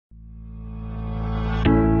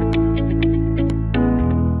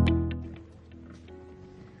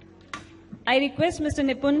I request Mr.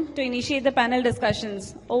 Nipun to initiate the panel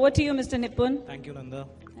discussions. Over to you, Mr. Nipun. Thank you, Nanda.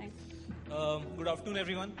 Thanks. Good afternoon,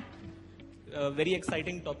 everyone. Very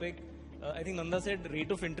exciting topic. I think Nanda said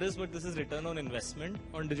rate of interest, but this is return on investment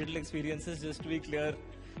on digital experiences, just to be clear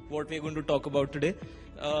what we're going to talk about today.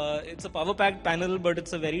 It's a power-packed panel, but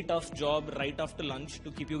it's a very tough job right after lunch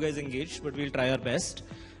to keep you guys engaged, but we'll try our best.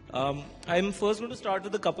 I'm first going to start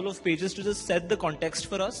with a couple of pages to just set the context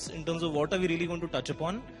for us in terms of what are we really going to touch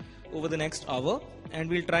upon over the next hour, and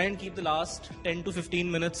we'll try and keep the last 10 to 15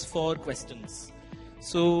 minutes for questions.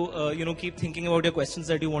 So, keep thinking about your questions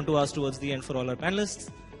that you want to ask towards the end for all our panelists.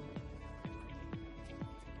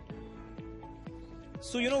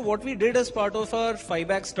 So, what we did as part of our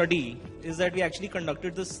FIBAC study is that we actually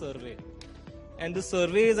conducted this survey. And the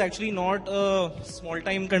survey is actually not a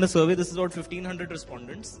small-time kind of survey. This is about 1,500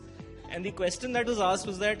 respondents. And the question that was asked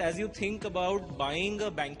was that as you think about buying a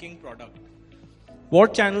banking product,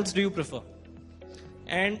 what channels do you prefer?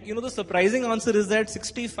 And, the surprising answer is that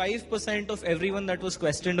 65% of everyone that was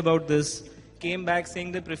questioned about this came back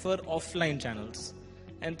saying they prefer offline channels.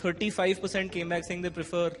 And 35% came back saying they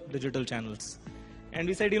prefer digital channels. And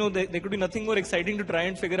we said, there could be nothing more exciting to try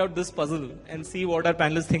and figure out this puzzle and see what our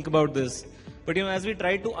panelists think about this. But, as we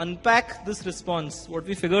tried to unpack this response, what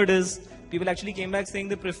we figured is people actually came back saying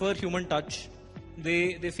they prefer human touch.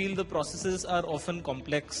 They feel the processes are often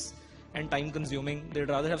complex and time consuming. They'd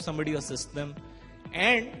rather have somebody assist them.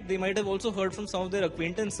 And they might have also heard from some of their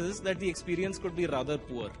acquaintances that the experience could be rather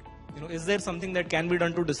poor. Is there something that can be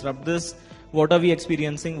done to disrupt this? What are we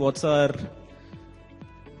experiencing? What's our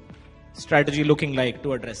strategy looking like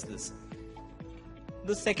to address this?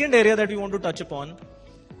 The second area that we want to touch upon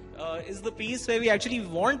is the piece where we actually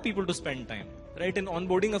want people to spend time. Right? In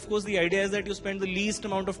onboarding, of course, the idea is that you spend the least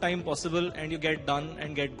amount of time possible and you get done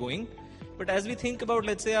and get going. But as we think about,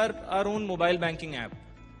 let's say, our own mobile banking app,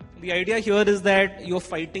 the idea here is that you're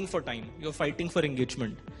fighting for time, you're fighting for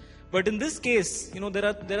engagement. But in this case, there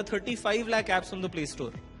are 35 lakh apps on the Play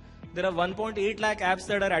Store. There are 1.8 lakh apps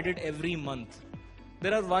that are added every month.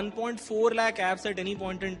 There are 1.4 lakh apps at any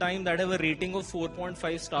point in time that have a rating of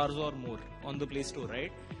 4.5 stars or more on the Play Store,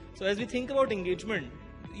 right? So as we think about engagement,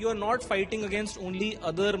 you are not fighting against only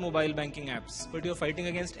other mobile banking apps, but you're fighting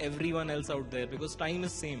against everyone else out there because time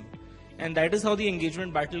is same. And that is how the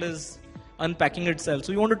engagement battle is unpacking itself.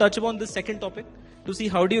 So we want to touch upon this second topic to see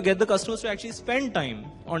how do you get the customers to actually spend time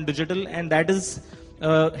on digital, and that is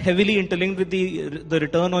heavily interlinked with the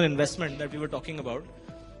return on investment that we were talking about.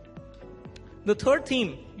 The third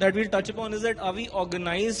theme that we'll touch upon is that are we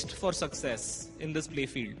organized for success in this play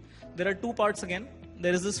field? There are two parts again.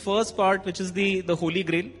 There is this first part, which is the holy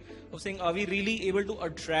grail of saying, are we really able to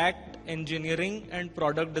attract engineering and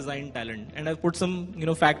product design talent? And I've put some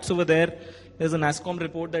facts over there. There's a NASSCOM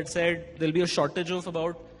report that said there'll be a shortage of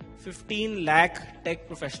about 15 lakh tech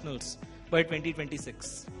professionals by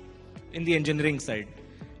 2026 in the engineering side.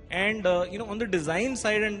 And on the design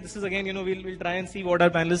side, and this is again, we'll try and see what our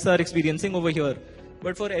panelists are experiencing over here.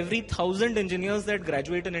 But for every 1,000 engineers that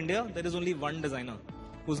graduate in India, there is only one designer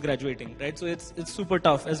who's graduating, right? So it's super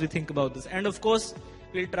tough as we think about this. And of course,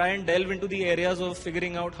 we'll try and delve into the areas of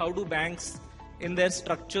figuring out how do banks in their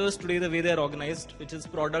structures today, the way they're organized, which is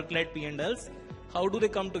product-led P&Ls, how do they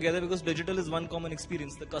come together? Because digital is one common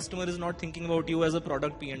experience. The customer is not thinking about you as a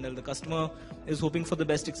product P&L. The customer is hoping for the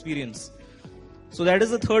best experience. So that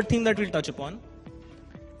is the third thing that we'll touch upon.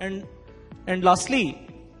 And lastly,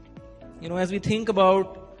 as we think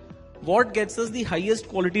about what gets us the highest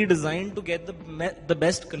quality design to get the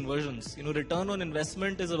best conversions. Return on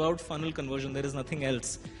investment is about funnel conversion. There is nothing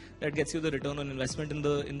else that gets you the return on investment in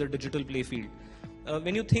the digital play field.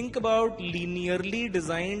 When you think about linearly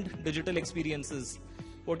designed digital experiences,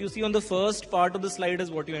 what you see on the first part of the slide is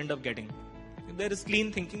what you end up getting. If there is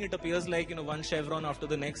clean thinking, it appears like one chevron after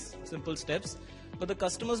the next, simple steps. But the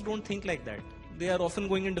customers don't think like that. They are often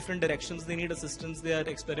going in different directions. They need assistance. They are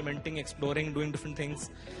experimenting, exploring, doing different things.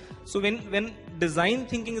 So when design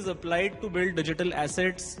thinking is applied to build digital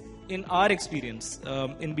assets, in our experience,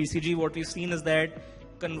 in BCG, what we've seen is that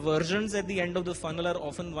conversions at the end of the funnel are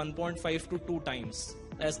often 1.5 to 2 times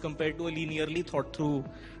as compared to a linearly thought through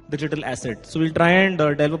digital asset. So we'll try and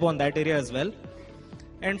delve upon that area as well.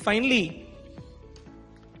 And finally,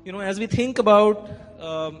 as we think about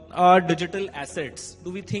our digital assets, do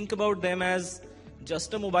we think about them as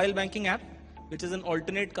just a mobile banking app, which is an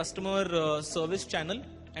alternate customer service channel,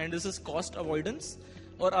 and this is cost avoidance?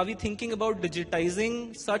 Or are we thinking about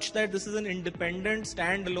digitizing such that this is an independent,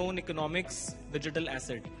 standalone economics digital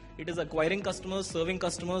asset? It is acquiring customers, serving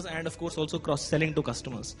customers, and of course also cross-selling to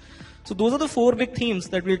customers. So those are the 4 big themes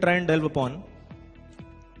that we'll try and delve upon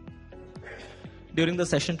during the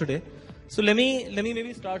session today. So let me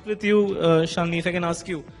maybe start with you, Shalini, if I can ask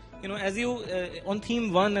you. As you on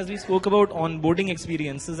theme 1, as we spoke about onboarding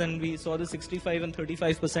experiences, and we saw the 65 and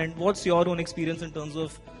 35%. What's your own experience in terms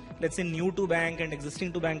of, let's say, new to bank and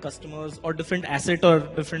existing to bank customers, or different asset or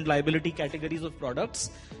different liability categories of products?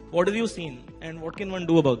 What have you seen, and what can one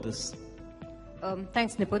do about this?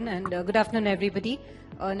 Thanks, Nipun, and good afternoon, everybody.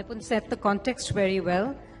 Nipun set the context very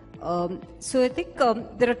well. So I think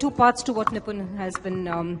there are two parts to what Nipun has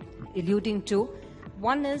been alluding to.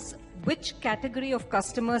 One is which category of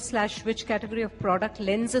customer / which category of product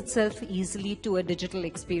lends itself easily to a digital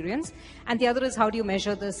experience. And the other is how do you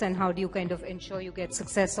measure this and how do you kind of ensure you get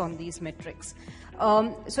success on these metrics.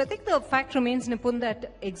 So I think the fact remains, Nipun,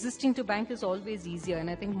 that existing to bank is always easier. And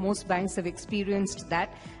I think most banks have experienced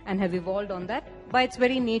that and have evolved on that. By its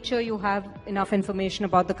very nature, you have enough information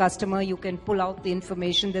about the customer. You can pull out the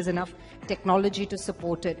information. There's enough technology to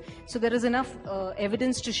support it. So there is enough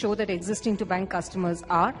evidence to show that existing to bank customers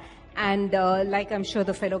are. And like I'm sure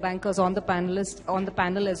the fellow bankers on the panel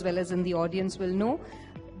as well as in the audience will know,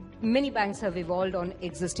 many banks have evolved on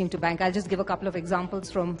existing to bank. I'll just give a couple of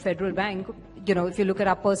examples from Federal Bank. If you look at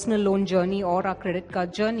our personal loan journey or our credit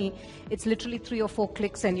card journey, it's literally 3 or 4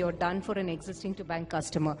 clicks and you're done for an existing to bank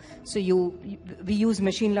customer. So we use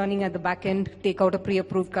machine learning at the back end, take out a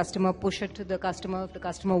pre-approved customer, push it to the customer. If the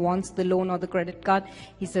customer wants the loan or the credit card,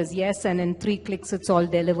 he says yes, and in 3 clicks it's all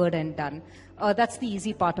delivered and done. That's the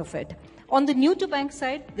easy part of it. On the new to bank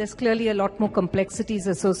side, there's clearly a lot more complexities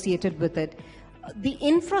associated with it. The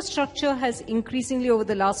infrastructure has increasingly over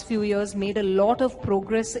the last few years made a lot of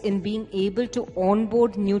progress in being able to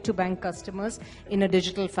onboard new to bank customers in a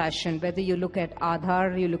digital fashion. Whether you look at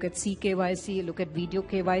Aadhaar, you look at CKYC, you look at video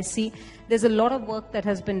KYC, there's a lot of work that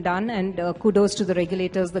has been done, and kudos to the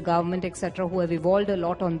regulators, the government, etc., who have evolved a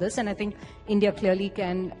lot on this. And I think India clearly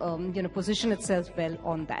can position itself well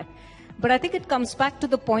on that. But I think it comes back to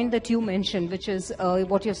the point that you mentioned, which is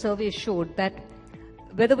what your survey showed, that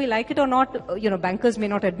whether we like it or not, bankers may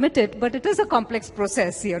not admit it, but it is a complex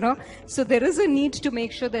process, So there is a need to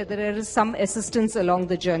make sure that there is some assistance along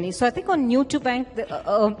the journey. So I think on new to bank,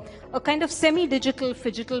 a kind of semi-digital,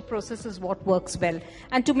 phygital process is what works well.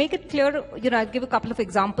 And to make it clear, I'll give a couple of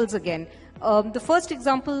examples again. The first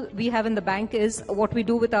example we have in the bank is what we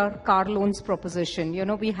do with our car loans proposition.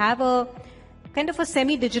 We have a kind of a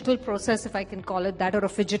semi-digital process, if I can call it that, or a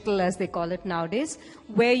phygital as they call it nowadays,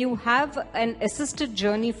 where you have an assisted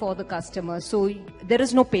journey for the customer. So there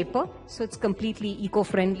is no paper, so it's completely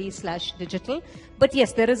eco-friendly / digital. But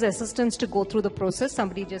yes, there is assistance to go through the process.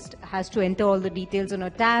 Somebody just has to enter all the details on a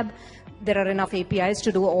tab. There are enough APIs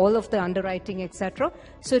to do all of the underwriting, etc.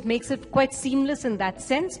 So it makes it quite seamless in that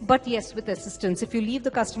sense. But yes, with assistance. If you leave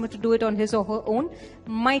the customer to do it on his or her own,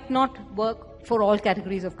 might not work for all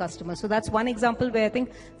categories of customers. So that's one example where I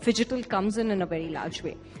think phygital comes in a very large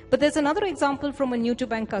way. But there's another example from a new to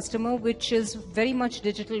bank customer, which is very much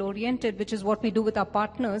digital oriented, which is what we do with our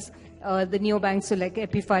partners, the neobanks, so like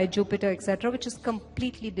Epify, Jupiter, etc., which is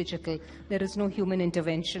completely digital. There is no human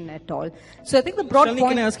intervention at all. So I think the broad Shalini,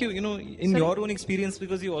 point... can I ask you, in your own experience,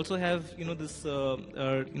 because you also have, this,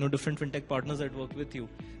 different fintech partners that work with you,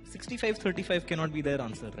 65-35 cannot be their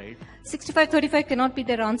answer, right? 65-35 cannot be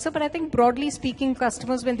their answer, but I think broadly speaking,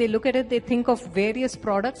 customers, when they look at it, they think of various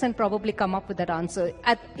products and probably come up with that answer.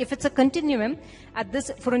 If it's a continuum,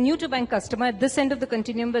 for a new to bank customer, at this end of the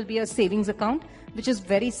continuum will be a savings account, which is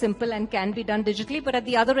very simple and can be done digitally, but at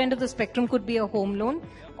the other end of the spectrum could be a home loan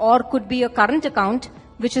or could be a current account,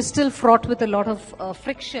 which is still fraught with a lot of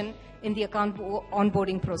friction in the account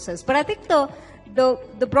onboarding process. But I think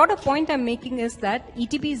the broader point I'm making is that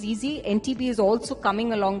ETB is easy, NTB is also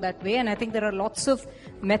coming along that way, and I think there are lots of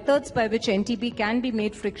methods by which NTB can be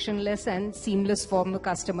made frictionless and seamless from a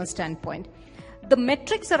customer standpoint. The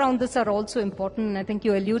metrics around this are also important, and I think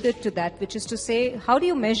you alluded to that, which is to say, how do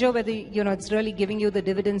you measure whether it's really giving you the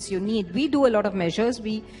dividends you need? We do a lot of measures.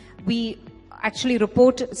 We actually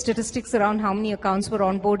report statistics around how many accounts were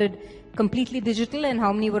onboarded completely digital and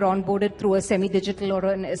how many were onboarded through a semi-digital or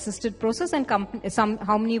an assisted process, and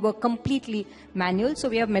how many were completely manual. So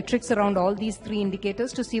we have metrics around all these 3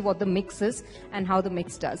 indicators to see what the mix is and how the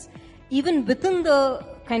mix does. Even within the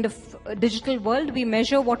kind of digital world, we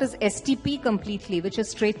measure what is STP completely, which is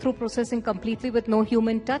straight through processing completely with no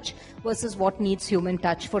human touch, versus what needs human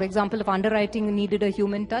touch. For example, if underwriting needed a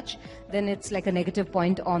human touch, then it's like a negative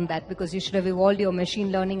point on that, because you should have evolved your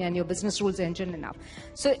machine learning and your business rules engine enough.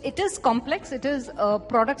 So it is complex, it is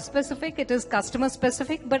product specific, it is customer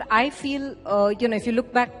specific, but I feel, if you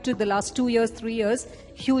look back to the last 2 years, 3 years,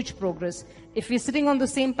 huge progress. If we're sitting on the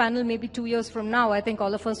same panel maybe 2 years from now, I think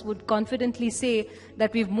all of us would confidently say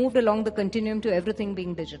that we've moved along the continuum to everything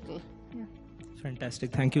being digital. Yeah.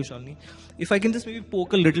 Fantastic. Thank you, Shalini. If I can just maybe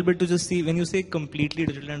poke a little bit to just see when you say completely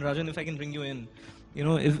digital, and Rajan, if I can bring you in,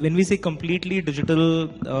 when we say completely digital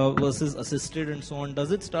versus assisted and so on,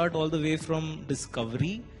 does it start all the way from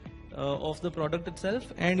discovery of the product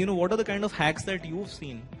itself? And what are the kind of hacks that you've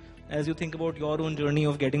seen as you think about your own journey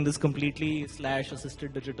of getting this completely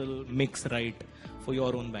 /assisted digital mix right for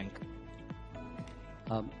your own bank?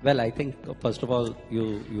 Well, I think first of all,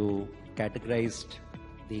 you categorized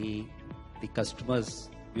the customers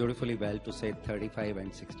beautifully well to say 35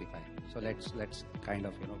 and 65. So let's kind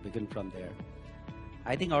of begin from there.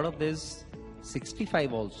 I think out of this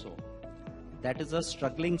 65 also, that is a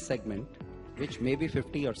struggling segment, which may be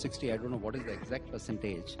 50 or 60, I don't know what is the exact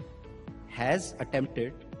percentage, has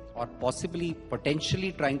attempted or possibly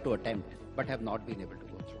potentially trying to attempt, but have not been able to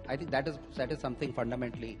go through. I think that is something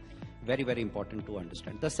fundamentally very, very important to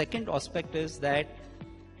understand. The second aspect is that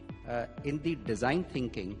in the design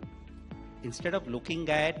thinking, instead of looking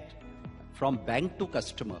at from bank to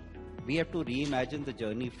customer, we have to reimagine the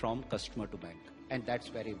journey from customer to bank, and that's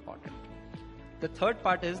very important. The third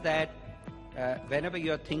part is that whenever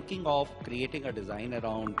you are thinking of creating a design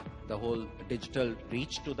around the whole digital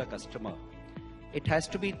reach to the customer, it has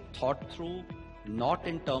to be thought through not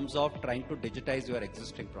in terms of trying to digitize your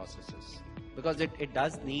existing processes, because it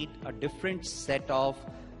does need a different set of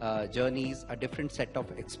journeys, a different set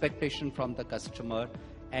of expectation from the customer,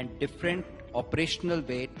 and different operational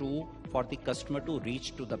way for the customer to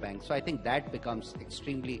reach to the bank. So I think that becomes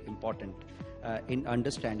extremely important in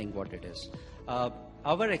understanding what it is.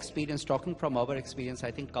 Our experience, talking from our experience,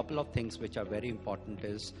 I think a couple of things which are very important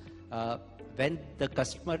is when the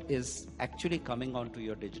customer is actually coming onto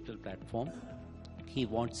your digital platform, he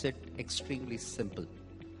wants it extremely simple.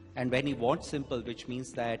 And when he wants simple, which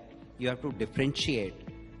means that you have to differentiate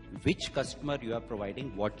which customer you are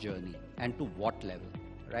providing what journey and to what level,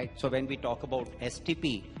 right? So when we talk about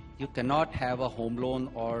STP, you cannot have a home loan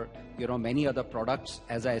or many other products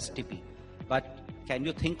as a STP. But can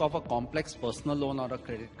you think of a complex personal loan or a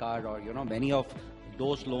credit card or many of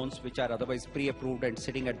those loans which are otherwise pre-approved and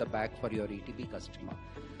sitting at the back for your ETP customer?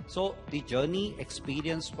 So the journey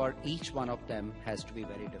experience for each one of them has to be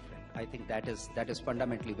very different. I think that is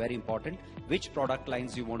fundamentally very important. Which product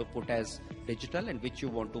lines you want to put as digital and which you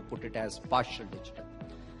want to put it as partial digital.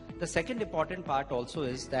 The second important part also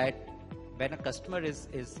is that when a customer is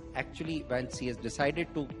actually, once he has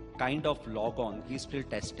decided to kind of log on, he's still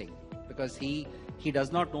testing, because he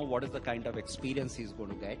does not know what is the kind of experience he's going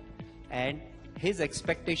to get, and his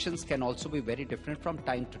expectations can also be very different from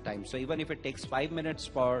time to time. So even if it takes 5 minutes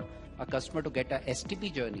for a customer to get a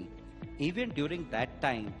STP journey, even during that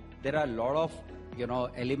time, there are a lot of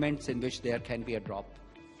elements in which there can be a drop,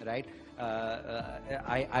 right?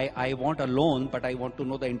 I want a loan, but I want to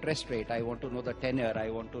know the interest rate. I want to know the tenure.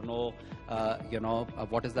 I want to know,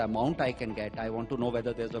 what is the amount I can get. I want to know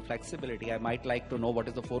whether there's a flexibility. I might like to know what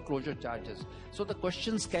is the foreclosure charges. So the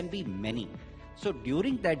questions can be many. So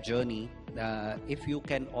during that journey, if you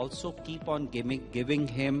can also keep on giving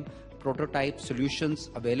him prototype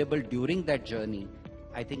solutions available during that journey,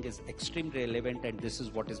 I think is extremely relevant, and this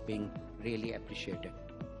is what is being really appreciated.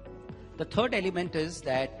 The third element is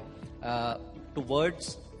that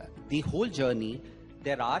towards the whole journey,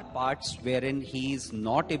 there are parts wherein he is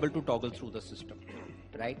not able to toggle through the system,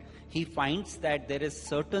 right? He finds that there is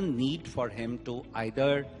certain need for him to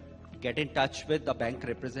either get in touch with the bank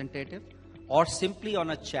representative, or simply on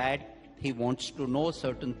a chat, he wants to know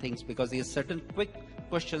certain things because he has certain quick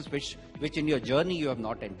questions which in your journey you have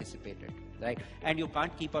not anticipated, right? And you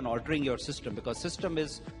can't keep on altering your system, because system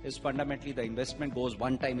is fundamentally the investment goes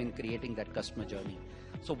one time in creating that customer journey.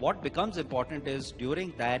 So what becomes important is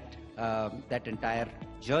during that entire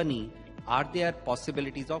journey, are there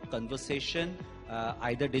possibilities of conversation,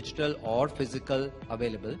 either digital or physical,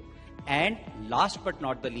 available? And last but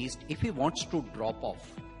not the least, if he wants to drop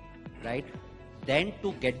off, right, then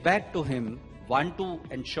to get back to him, one, to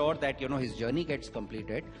ensure that his journey gets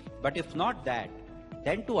completed, but if not that,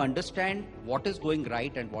 then to understand what is going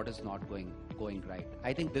right and what is not going right.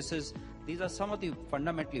 I think these are some of the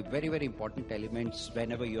fundamentally very, very important elements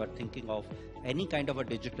whenever you are thinking of any kind of a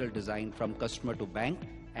digital design from customer to bank,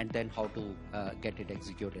 and then how to get it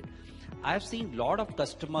executed. I've seen a lot of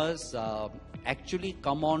customers actually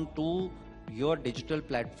come on to your digital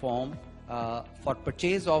platform for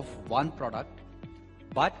purchase of one product,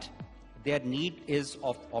 but their need is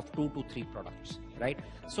of 2 to 3 products, right?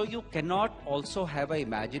 So you cannot also have an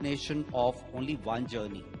imagination of only one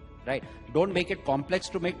journey, right? Don't make it complex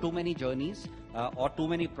to make too many journeys or too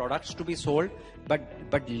many products to be sold,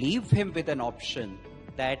 but leave him with an option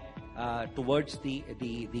that towards the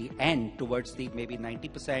end, towards the maybe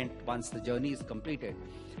 90% once the journey is completed,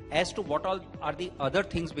 as to what all are the other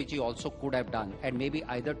things which you also could have done, and maybe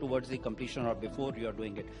either towards the completion or before you are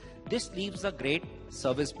doing it. This leaves a great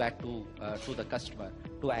service back to the customer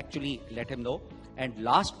to actually let him know. And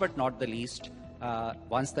last but not the least,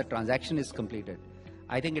 once the transaction is completed,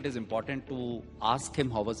 I think it is important to ask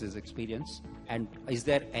him how was his experience, and is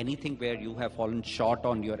there anything where you have fallen short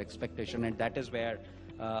on your expectation, and that is where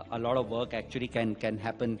a lot of work actually can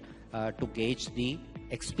happen to gauge the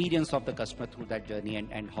experience of the customer through that journey,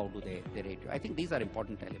 and how do they rate you. I think these are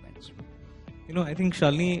important elements. I think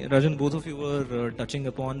Shalini, Rajan, both of you were touching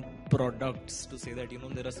upon products to say that,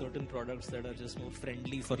 there are certain products that are just more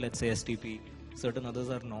friendly for, let's say, STP. Certain others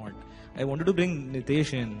are not. I wanted to bring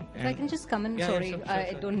Nitesh in. If I can just come in, sorry, sure.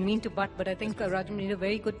 I don't mean to butt, but I think Rajan made a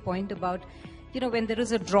very good point about, when there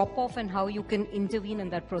is a drop-off and how you can intervene in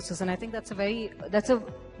that process. And I think that's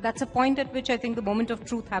a point at which I think the moment of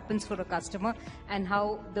truth happens for a customer, and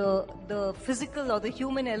how the physical or the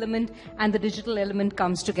human element and the digital element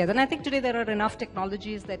comes together. And I think today there are enough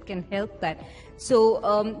technologies that can help that. So,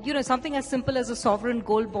 something as simple as a sovereign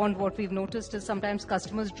gold bond, what we've noticed is sometimes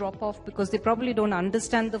customers drop off because they probably don't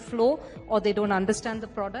understand the flow or they don't understand the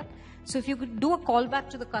product. So if you could do a callback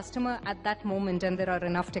to the customer at that moment, and there are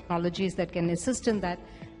enough technologies that can assist in that,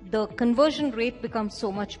 the conversion rate becomes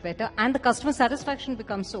so much better and the customer satisfaction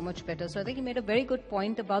becomes so much better. So I think he made a very good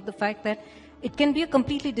point about the fact that it can be a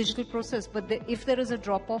completely digital process, but if there is a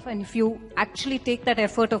drop-off, and if you actually take that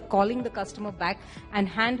effort of calling the customer back and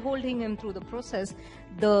hand-holding him through the process,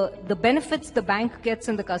 the benefits the bank gets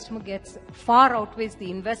and the customer gets far outweighs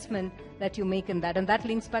the investment that you make in that. And that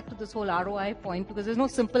links back to this whole ROI point, because there's no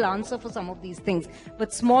simple answer for some of these things,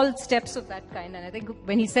 but small steps of that kind. And I think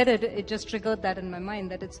when he said it, it just triggered that in my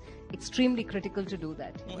mind, that it's extremely critical to do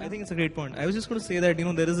that. I think it's a great point. I was just going to say that,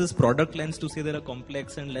 there is this product lens to say there are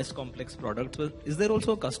complex and less complex products. But is there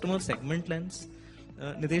also a customer segment lens?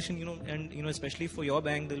 Nitesh, and especially for your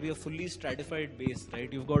bank, there'll be a fully stratified base,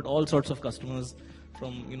 right? You've got all sorts of customers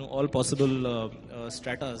from, all possible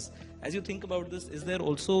stratas. As you think about this, is there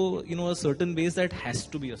also, a certain base that has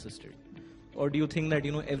to be assisted? Or do you think that,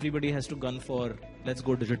 everybody has to gun for, let's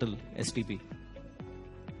go digital, STP?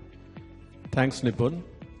 Thanks, Nipun.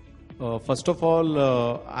 First of all,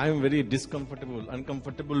 I am very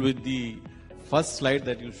uncomfortable with the first slide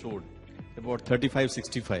that you showed about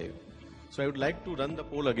 35-65. So I would like to run the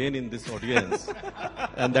poll again in this audience,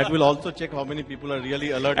 and that will also check how many people are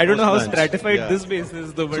really alert. I don't know how stratified this base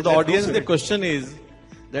is, though. So the audience, the question is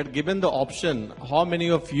that given the option, how many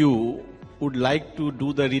of you would like to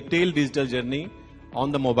do the retail digital journey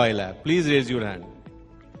on the mobile app? Please raise your hand.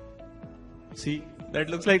 See, that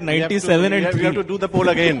looks like 97 and 3. We have to do the poll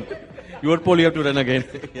again. Your poll you have to run again.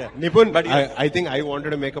 Yeah. Nipun, but I think I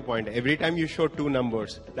wanted to make a point. Every time you show two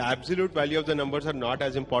numbers, the absolute value of the numbers are not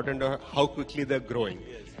as important as how quickly they're growing.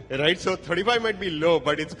 Yes. Right? So 35 might be low,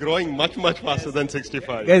 but it's growing much, much faster than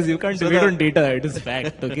 65. Guys, you can't debate on data. It is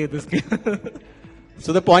fact. Okay,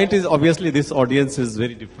 So the point is, obviously this audience is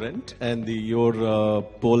very different, and your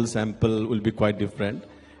poll sample will be quite different.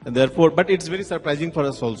 And therefore, but it's very surprising for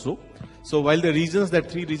us also. So while the regions,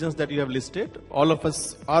 that 3 regions that you have listed, all of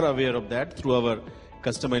us are aware of that through our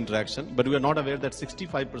customer interaction, but we are not aware that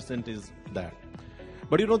 65% is that.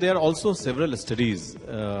 But there are also several studies,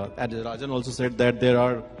 and Rajan also said that there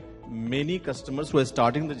are many customers who are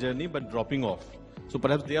starting the journey but dropping off. So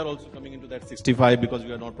perhaps they are also coming into that 65 because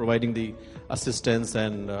we are not providing the assistance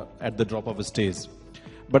and at the drop of stage.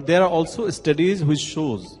 But there are also studies which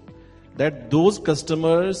shows that those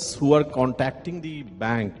customers who are contacting the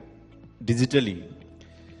bank digitally,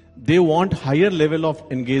 they want higher level of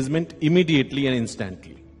engagement immediately and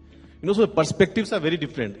instantly. So the perspectives are very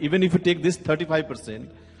different. Even if you take this 35%,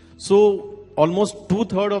 so almost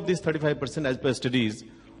 2/3 of this 35% as per studies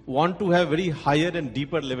want to have very higher and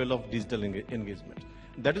deeper level of digital engagement.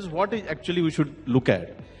 That is what actually we should look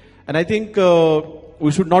at. And I think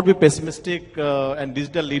we should not be pessimistic, and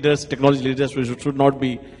digital leaders, technology leaders, we should not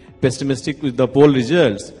be pessimistic with the poll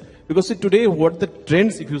results. Because see, today, what the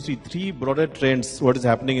trends, if you see 3 broader trends, what is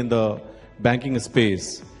happening in the banking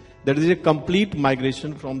space, there is a complete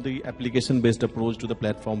migration from the application-based approach to the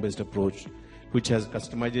platform-based approach, which has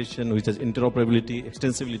customization, which has interoperability,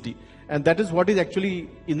 extensibility, and that is what is actually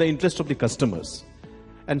in the interest of the customers.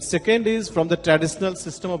 And second is, from the traditional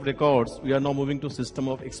system of records, we are now moving to system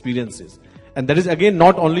of experiences. And that is again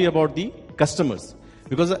not only about the customers,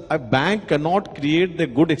 because a bank cannot create the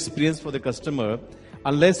good experience for the customer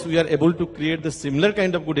unless we are able to create the similar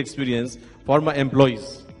kind of good experience for my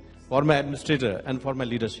employees, for my administrator, and for my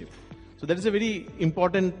leadership. So that is a very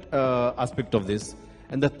important aspect of this.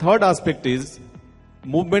 And the third aspect is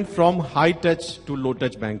movement from high touch to low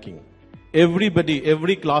touch banking. Everybody,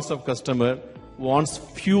 every class of customer wants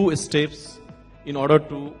few steps in order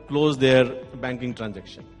to close their banking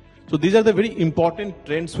transaction. So these are the very important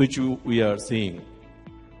trends which we are seeing.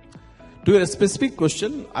 To your specific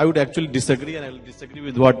question, I would actually disagree, and I will disagree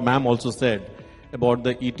with what ma'am also said about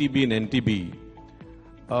the ETB and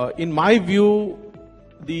NTB. In my view,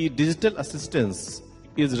 the digital assistance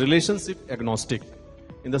is relationship agnostic.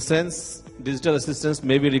 In the sense, digital assistance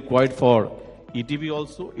may be required for ETB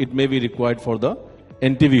also, it may be required for the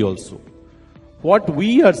NTB also. What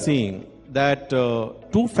we are seeing that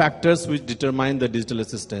two factors which determine the digital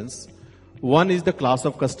assistance. One is the class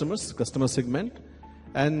of customers, customer segment,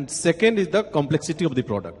 and second is the complexity of the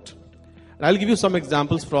product. And I'll give you some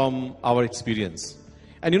examples from our experience.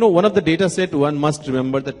 And one of the data set one must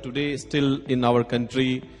remember that today still in our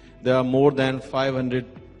country there are more than 500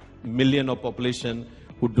 million of population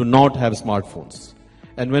who do not have smartphones.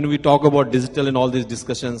 And when we talk about digital in all these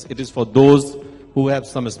discussions, it is for those who have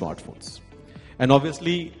some smartphones. And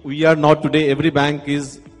obviously we are not today, every bank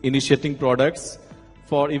is initiating products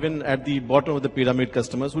for even at the bottom of the pyramid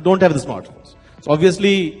customers who don't have the smartphones. So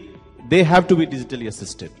obviously they have to be digitally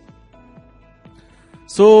assisted.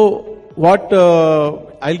 So what,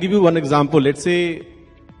 I'll give you one example. Let's say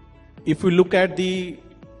if we look at the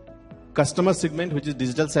customer segment which is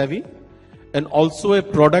digital savvy and also a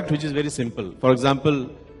product which is very simple. For example,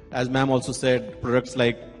 as ma'am also said, products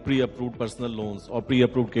like pre-approved personal loans or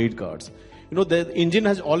pre-approved credit cards. The engine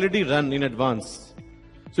has already run in advance.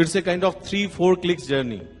 So it's a kind of 3-4 clicks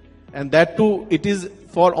journey. And that too, it is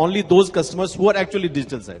for only those customers who are actually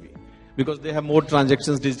digital savvy. Because they have more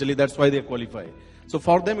transactions digitally, that's why they qualify. So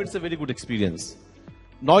for them, it's a very good experience.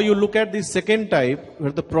 Now you look at the second type,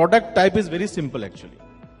 where the product type is very simple actually.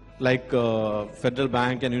 Like Federal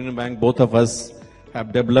Bank and Union Bank, both of us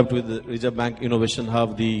have developed with the Reserve Bank Innovation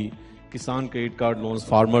Hub, the Kisan credit card loans,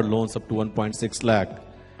 farmer loans up to 1.6 lakh.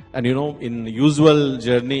 And in usual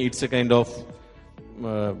journey, it's a kind of,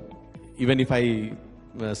 even if I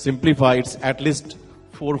simplify, it's at least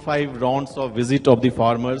 4 or 5 rounds of visit of the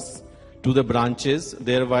farmers to the branches,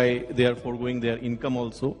 thereby they are foregoing their income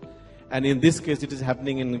also. And in this case, it is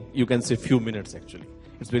happening in, you can say, few minutes actually.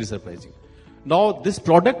 It's very surprising. Now, this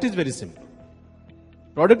product is very simple.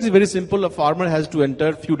 Product is very simple. A farmer has to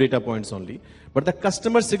enter few data points only. But the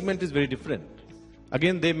customer segment is very different.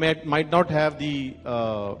 Again, they might not have the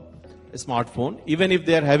smartphone. Even if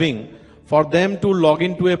they are having, for them to log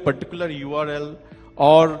into a particular URL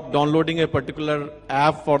or downloading a particular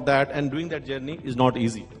app for that and doing that journey is not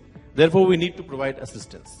easy. Therefore, we need to provide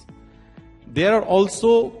assistance. There are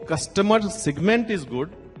also customer segment is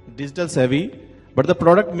good, digital savvy, but the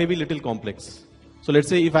product may be little complex. So let's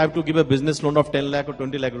say if I have to give a business loan of 10 lakh or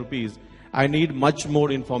 20 lakh rupees, I need much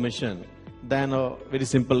more information than a very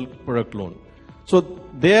simple product loan. So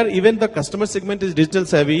there, even the customer segment is digital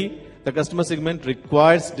savvy, the customer segment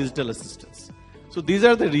requires digital assistance. So these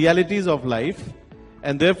are the realities of life,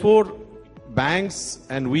 and therefore banks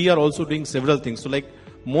and we are also doing several things. So like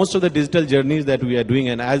most of the digital journeys that we are doing,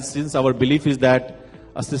 and since our belief is that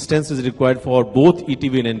assistance is required for both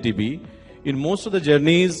ETB and NTB, in most of the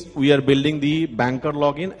journeys we are building the banker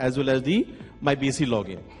login as well as the My BC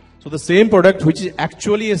login. So the same product, which is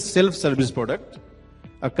actually a self-service product,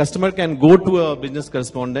 a customer can go to a business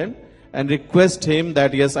correspondent and request him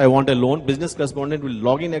that, yes, I want a loan. Business correspondent will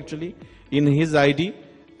log in actually in his ID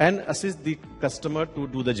and assist the customer to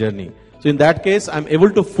do the journey. So in that case, I'm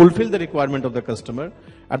able to fulfill the requirement of the customer.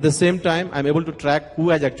 At the same time, I'm able to track who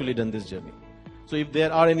has actually done this journey. So if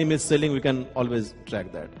there are any mis-selling, we can always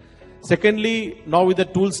track that. Secondly, now with the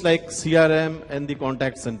tools like CRM and the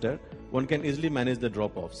contact center, one can easily manage the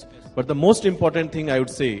drop-offs. But the most important thing I would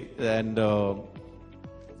say, and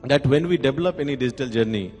that when we develop any digital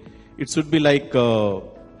journey, it should be like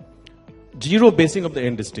zero basing of the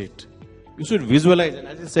end state. You should visualize, and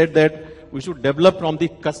as I said that we should develop from the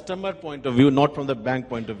customer point of view, not from the bank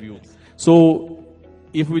point of view. So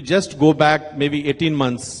if we just go back maybe 18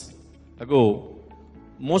 months ago,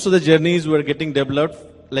 most of the journeys were getting developed,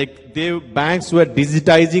 like banks were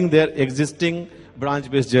digitizing their existing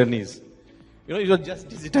branch-based journeys. It was just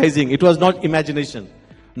digitizing. It was not imagination.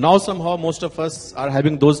 Now somehow most of us are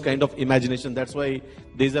having those kind of imagination. That's why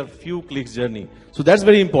these are few clicks journey. So that's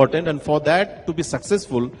very important. And for that to be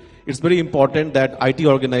successful, it's very important that IT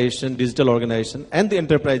organization, digital organization, and the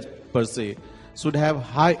enterprise per se should have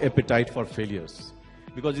high appetite for failures.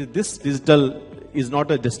 Because this digital is not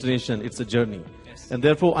a destination, it's a journey. Yes. And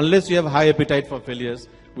therefore, unless you have high appetite for failures,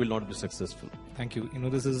 you will not be successful. Thank you.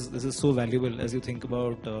 This is so valuable as you think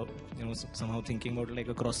about somehow thinking about like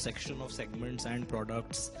a cross section of segments and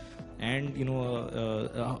products, and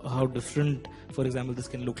how different, for example, this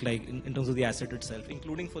can look like in terms of the asset itself,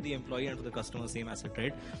 including for the employee and for the customer, same asset,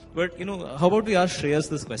 right? But how about we ask Shreyas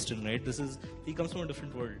this question, right? He comes from a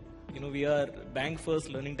different world. We are bank first,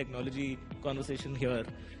 learning technology conversation here.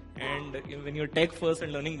 And when you're tech first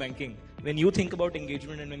and learning banking, when you think about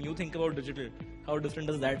engagement and when you think about digital, how different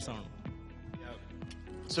does that sound?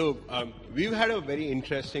 So we've had a very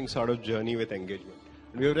interesting sort of journey with engagement.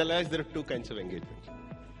 We've realized there are two kinds of engagement.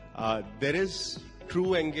 There is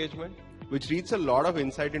true engagement, which reads a lot of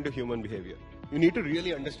insight into human behavior. You need to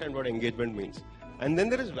really understand what engagement means. And then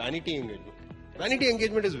there is vanity engagement. Vanity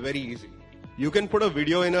engagement is very easy. You can put a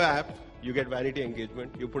video in an app, you get vanity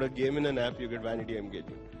engagement. You put a game in an app, you get vanity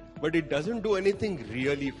engagement. But it doesn't do anything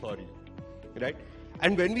really for you, right?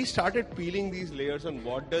 And when we started peeling these layers on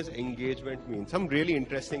what does engagement mean, some really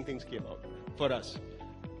interesting things came out for us.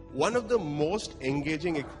 One of the most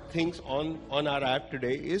engaging things on our app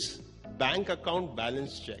today is bank account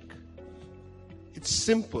balance check. It's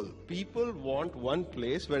simple. People want one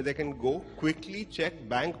place where they can go quickly check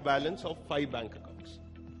bank balance of 5 bank accounts.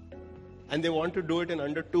 And they want to do it in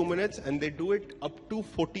under 2 minutes, and they do it up to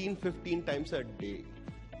 14, 15 times a day.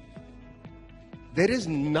 There is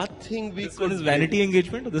nothing we This could... one is vanity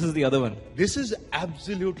engagement, or this is the other one? This is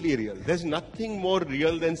absolutely real. There's nothing more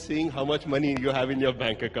real than seeing how much money you have in your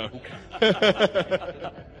bank account.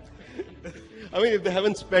 I mean, if they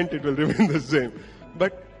haven't spent, it will remain the same.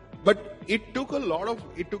 But it took a lot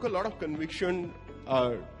of conviction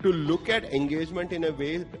to look at engagement in a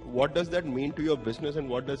way. What does that mean to your business, and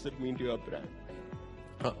what does it mean to your brand?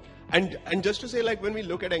 And just to say, like, when we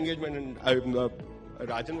look at engagement, and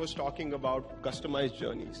Rajan was talking about customized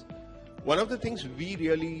journeys. One of the things we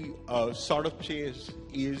really sort of chase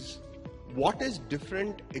is what is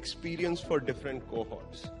different experience for different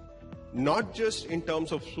cohorts. Not just in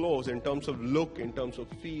terms of flows, in terms of look, in terms of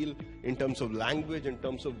feel, in terms of language, in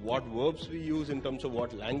terms of what verbs we use, in terms of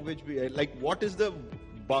what language we like. What is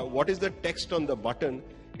the text on the button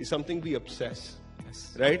is something we obsess,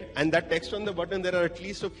 yes. Right? And that text on the button, there are at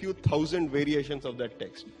least a few thousand variations of that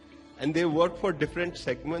text. And they work for different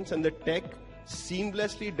segments, and the tech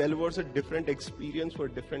seamlessly delivers a different experience for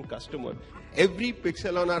different customers. Every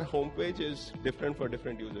pixel on our homepage is different for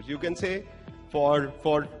different users. You can say, for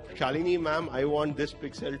Shalini ma'am, I want this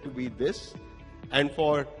pixel to be this, and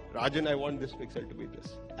for Rajan, I want this pixel to be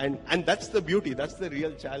this. And that's the beauty, that's the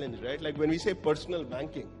real challenge, right? Like when we say personal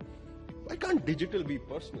banking, why can't digital be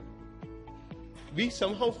personal? We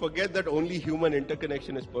somehow forget that only human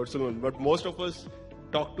interconnection is personal, but most of us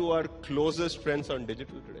talk to our closest friends on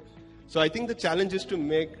digital today. So I think the challenge is to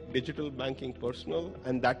make digital banking personal,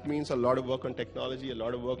 and that means a lot of work on technology, a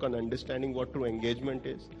lot of work on understanding what true engagement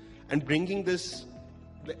is, and bringing the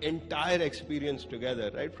entire experience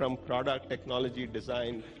together, right? From product, technology,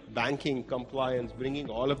 design, banking, compliance, bringing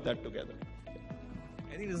all of that together.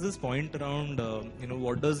 I think there's this point around,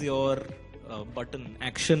 what does your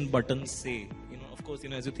action button say? Of course,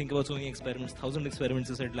 as you think about so many experiments, 1,000 experiments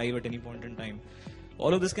you said live at any point in time.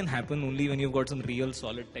 All of this can happen only when you've got some real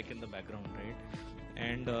solid tech in the background, right?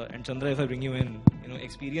 And Chandra, if I bring you in,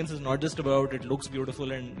 experience is not just about it looks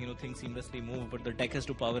beautiful and things seamlessly move, but the tech has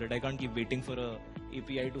to power it. I can't keep waiting for a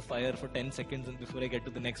API to fire for 10 seconds and before I get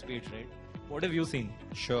to the next page, right? What have you seen?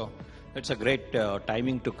 Sure. It's a great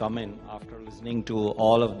timing to come in after listening to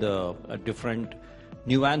all of the different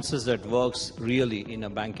nuances that works really in a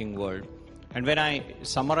banking world. And when I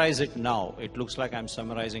summarize it now, it looks like I'm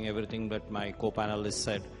summarizing everything that my co-panelists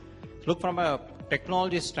said. Look, from a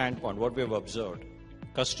technology standpoint, what we have observed,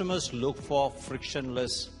 customers look for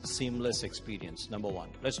frictionless, seamless experience, number one.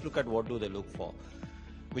 Let's look at what do they look for,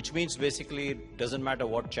 which means basically it doesn't matter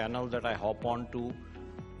what channel that I hop on to,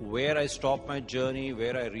 where I stop my journey,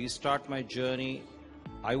 where I restart my journey.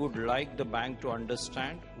 I would like the bank to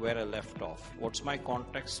understand where I left off. What's my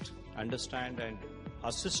context, understand and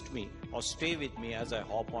assist me or stay with me as I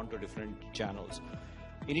hop onto different channels.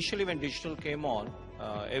 Initially, when digital came on,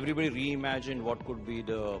 everybody reimagined what could be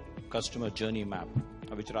the customer journey map,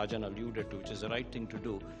 which Rajan alluded to, which is the right thing to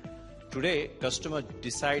do. Today, customer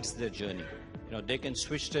decides their journey. They can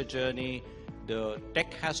switch their journey. The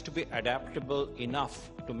tech has to be adaptable enough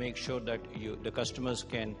to make sure that the customers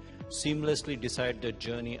can seamlessly decide their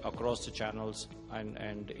journey across the channels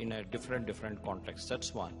and in a different context.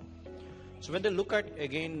 That's one. So when they look at,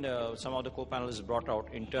 again, some of the co-panelists brought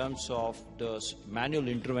out in terms of the manual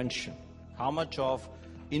intervention, how much of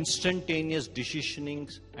instantaneous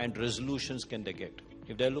decisionings and resolutions can they get?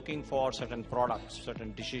 If they're looking for certain products,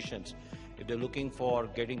 certain decisions, if they're looking for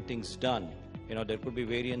getting things done, There could be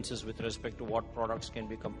variances with respect to what products can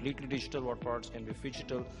be completely digital, what products can be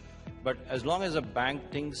phygital. But as long as a bank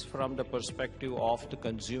thinks from the perspective of the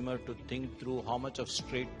consumer to think through how much of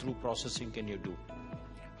straight-through processing can you do,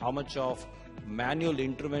 how much of manual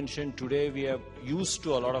intervention. Today we are used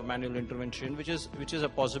to a lot of manual intervention, which is a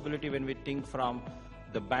possibility when we think from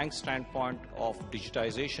the bank standpoint of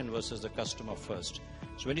digitization versus the customer first.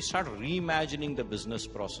 So when you start reimagining the business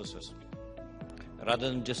processes rather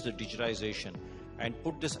than just the digitization, and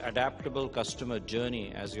put this adaptable customer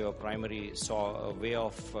journey as your primary way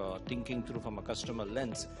of thinking through from a customer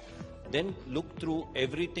lens, then look through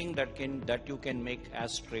everything that you can make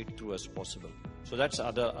as straight through as possible. So that's the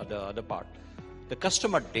other part. The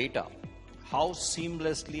customer data, how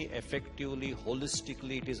seamlessly, effectively,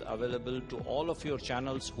 holistically it is available to all of your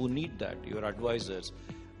channels who need that, your advisors,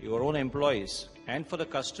 your own employees, and for the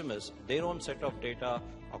customers, their own set of data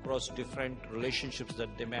across different relationships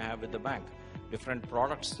that they may have with the bank, different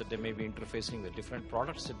products that they may be interfacing with, different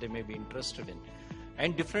products that they may be interested in,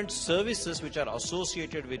 and different services which are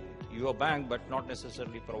associated with your bank but not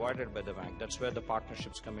necessarily provided by the bank. That's where the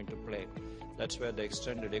partnerships come into play. That's where the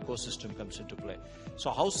extended ecosystem comes into play. So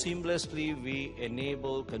how seamlessly we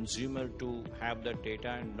enable consumer to have that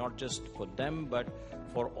data, and not just for them but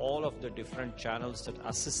for all of the different channels that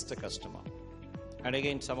assist the customer. And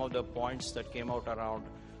again, some of the points that came out around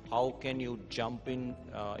how can you jump in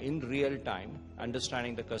real time,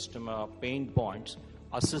 understanding the customer pain points,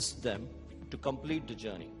 assist them to complete the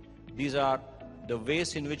journey. These are the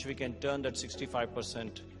ways in which we can turn that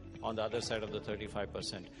 65% on the other side of the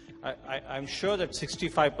 35%. I'm sure that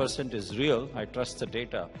 65% is real. I trust the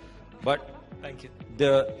data. But thank you.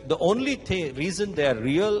 The only reason they are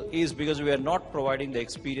real is because we are not providing the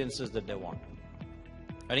experiences that they want.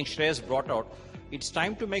 I think Shreyas brought out, it's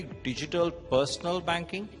time to make digital personal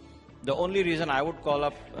banking. The only reason I would call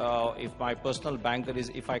up if my personal banker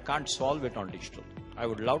is if I can't solve it on digital. I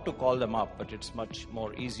would love to call them up, but it's much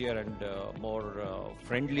more easier and more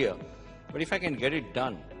friendlier. But if I can get it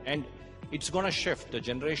done, and it's going to shift, the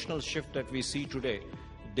generational shift that we see today,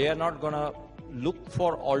 they are not going to look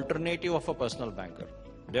for alternative of a personal banker.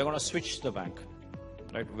 They're going to switch the bank,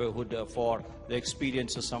 right, for the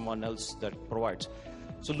experience of someone else that provides.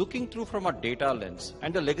 So looking through from a data lens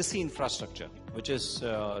and the legacy infrastructure, which is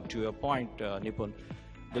to your point, Nipun,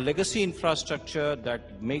 the legacy infrastructure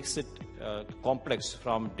that makes it complex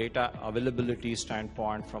from data availability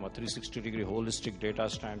standpoint, from a 360-degree holistic data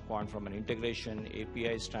standpoint, from an integration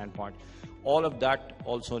API standpoint, all of that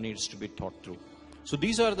also needs to be thought through. So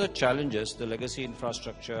these are the challenges: the legacy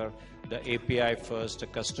infrastructure, the API first, the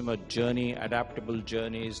customer journey, adaptable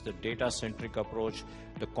journeys, the data-centric approach,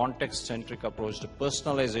 the context-centric approach, the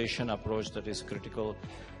personalization approach that is critical,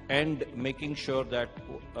 and making sure that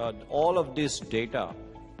all of this data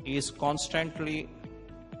is constantly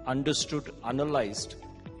understood, analyzed,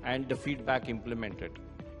 and the feedback implemented.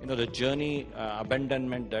 The journey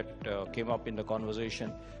abandonment that came up in the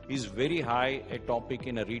conversation is very high a topic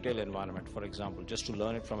in a retail environment, for example, just to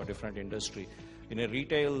learn it from a different industry. In a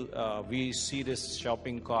retail, we see this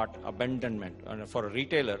shopping cart abandonment. And for a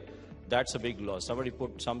retailer, that's a big loss. Somebody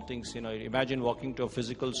put some things, imagine walking to a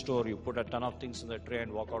physical store, you put a ton of things in the tray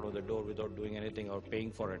and walk out of the door without doing anything or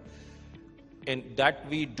paying for it. And that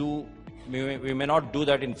we do, we may not do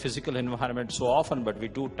that in physical environment so often, but we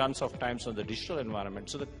do tons of times on the digital environment.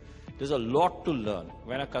 So there's a lot to learn.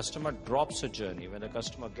 When a customer drops a journey, when the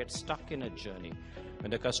customer gets stuck in a journey,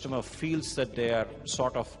 when the customer feels that they are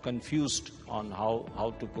sort of confused on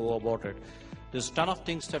how to go about it, there's a ton of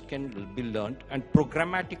things that can be learned and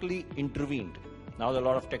programmatically intervened. Now there are a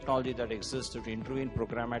lot of technology that exists to intervene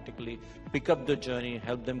programmatically, pick up the journey,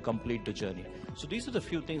 help them complete the journey. So these are the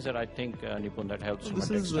few things that I think, Nipun, that helps from a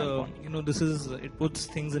tech standpoint. It puts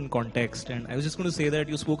things in context. And I was just going to say that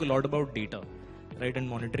you spoke a lot about data, right, and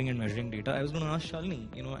monitoring and measuring data. I was going to ask Shalini,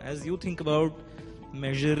 as you think about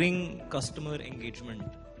measuring customer engagement,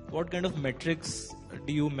 what kind of metrics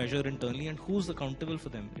do you measure internally, and who's accountable for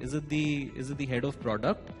them? Is it the head of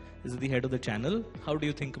product? Is it the head of the channel? How do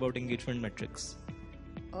you think about engagement metrics?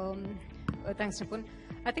 Thanks, Nipun.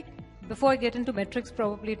 I think before I get into metrics,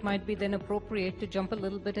 probably it might be then appropriate to jump a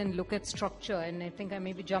little bit and look at structure. And I think I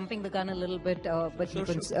may be jumping the gun a little bit, but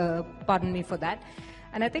sure. Pardon me for that.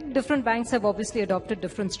 And I think different banks have obviously adopted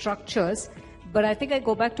different structures. But I think I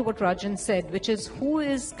go back to what Rajan said, which is who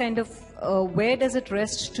is kind of, where does it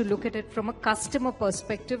rest to look at it from a customer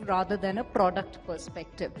perspective rather than a product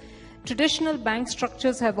perspective. Traditional bank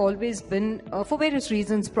structures have always been, for various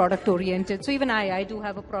reasons, product oriented. So even I do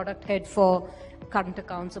have a product head for current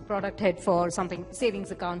accounts, a product head for something,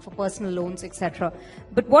 savings account for personal loans, etc.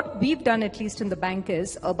 But what we've done, at least in the bank,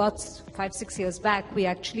 is about 5-6 years back, we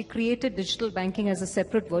actually created digital banking as a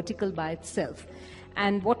separate vertical by itself.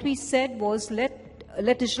 And what we said was,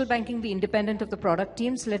 let digital banking be independent of the product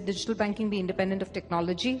teams, let digital banking be independent of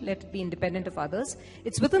technology, let it be independent of others.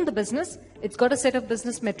 It's within the business, it's got a set of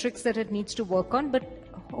business metrics that it needs to work on, but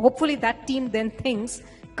hopefully that team then thinks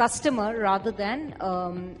customer rather than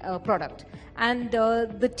product. And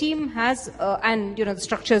the team has, and the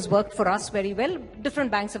structures worked for us very well. Different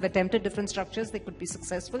banks have attempted different structures, they could be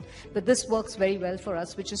successful, but this works very well for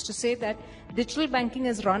us, which is to say that digital banking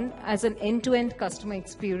is run as an end-to-end customer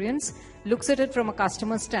experience, looks at it from a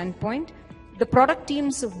customer standpoint. The product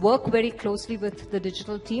teams work very closely with the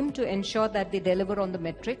digital team to ensure that they deliver on the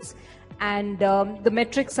metrics. And the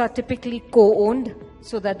metrics are typically co-owned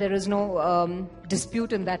so that there is no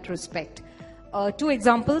dispute in that respect. Two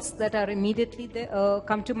examples that are immediately there,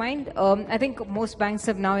 come to mind. I think most banks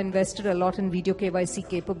have now invested a lot in video KYC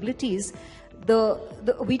capabilities. The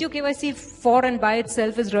video KYC for and by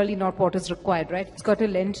itself is really not what is required, right? It's got to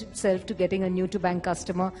lend itself to getting a new to bank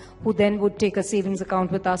customer who then would take a savings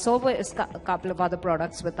account with us or a couple of other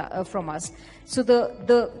products with, from us. So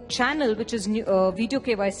the channel, which is video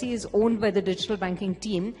KYC, is owned by the digital banking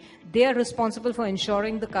team. They are responsible for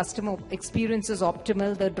ensuring the customer experience is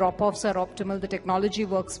optimal, the drop-offs are optimal, the technology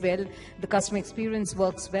works well, the customer experience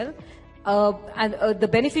works well. The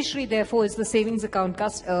beneficiary, therefore, is the savings account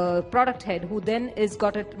product head, who then is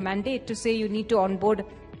got a mandate to say you need to onboard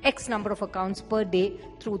X number of accounts per day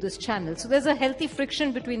through this channel. So there's a healthy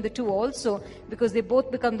friction between the two also, because they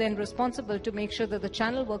both become then responsible to make sure that the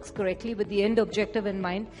channel works correctly with the end objective in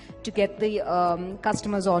mind to get the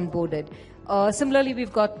customers onboarded. Similarly,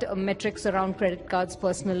 we've got metrics around credit cards,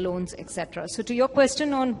 personal loans, etc. So to your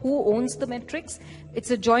question on who owns the metrics,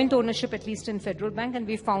 it's a joint ownership, at least in Federal Bank, and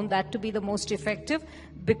we found that to be the most effective,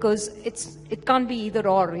 because it can't be either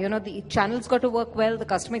or. The channel's got to work well, the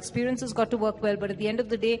customer experience has got to work well, but at the end of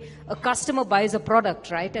the day, a customer buys a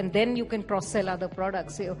product, right? And then you can cross-sell other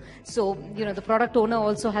products. So the product owner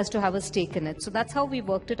also has to have a stake in it. So that's how we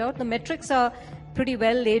worked it out. The metrics are pretty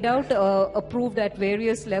well laid out, approved at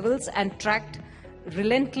various levels, and tracked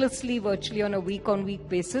relentlessly, virtually on a week-on-week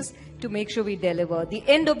basis to make sure we deliver. The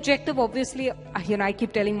end objective, obviously, I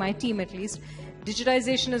keep telling my team at least,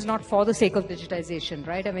 digitization is not for the sake of digitization,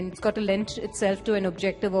 right? I mean, it's got to lend itself to an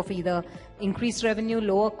objective of either increased revenue,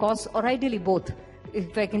 lower costs, or ideally both.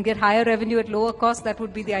 If I can get higher revenue at lower cost, that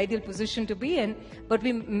would be the ideal position to be in. But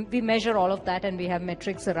we measure all of that, and we have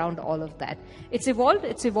metrics around all of that. It's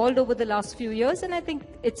evolved over the last few years, and I think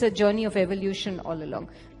it's a journey of evolution all along.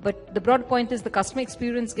 But the broad point is the customer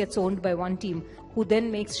experience gets owned by one team, who then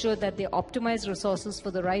makes sure that they optimize resources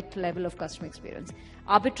for the right level of customer experience.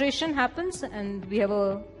 Arbitration happens, and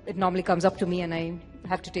it normally comes up to me, and I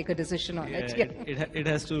have to take a decision on it. Yeah. It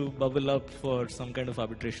has to bubble up for some kind of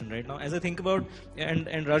arbitration right now. As I think about, and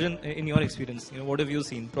Rajan, in your experience, what have you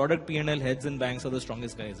seen? Product P&L heads in banks are the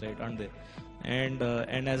strongest guys, right? Aren't they? And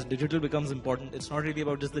as digital becomes important, it's not really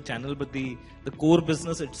about just the channel, but the core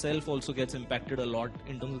business itself also gets impacted a lot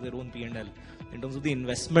in terms of their own P&L, in terms of the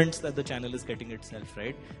investments that the channel is getting itself,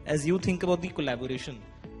 right? As you think about the collaboration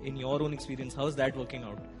in your own experience, how is that working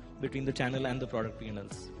out between the channel and the product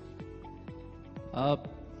P&Ls?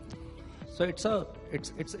 So it's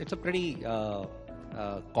a pretty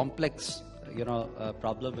complex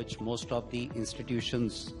problem which most of the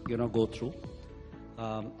institutions go through.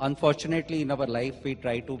 Unfortunately, in our life, we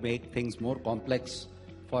try to make things more complex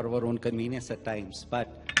for our own convenience at times. But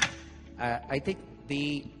I think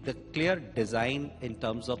the clear design in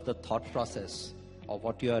terms of the thought process of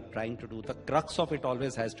what you are trying to do, the crux of it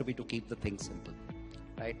always has to be to keep the thing simple,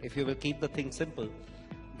 right? If you will keep the thing simple,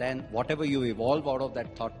 then whatever you evolve out of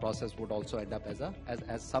that thought process would also end up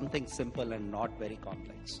as something simple and not very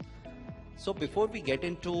complex. So before we get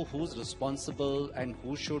into who's responsible and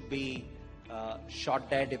who should be shot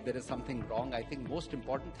dead if there is something wrong, I think most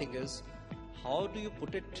important thing is how do you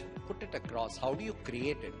put it across? How do you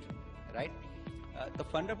create it, right? The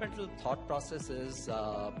fundamental thought process is,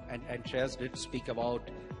 and Shreyas did speak about,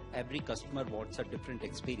 every customer wants a different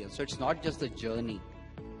experience. So it's not just the journey.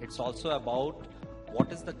 It's also about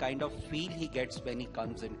what is the kind of feel he gets when he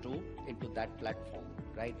comes into that platform,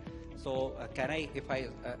 right? So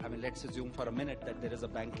let's assume for a minute that there is a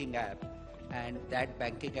banking app, and that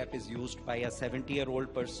banking app is used by a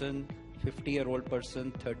 70-year-old person, 50-year-old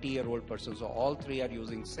person, 30-year-old person. So all three are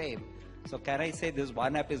using same. So can I say this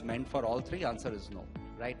one app is meant for all three? Answer is no,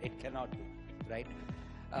 right? It cannot be, right?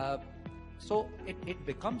 So it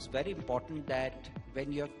becomes very important that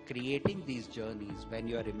when you're creating these journeys, when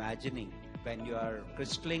you're imagining, when you are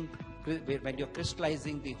crystallizing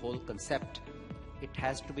the whole concept, it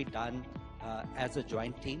has to be done as a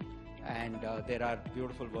joint team. And there are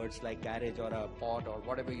beautiful words like garage or a pod or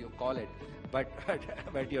whatever you call it. But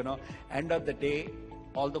end of the day,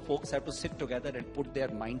 all the folks have to sit together and put their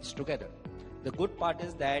minds together. The good part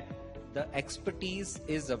is that the expertise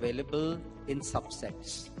is available in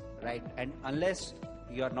subsets, right? And unless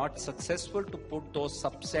you are not successful to put those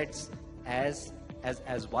subsets as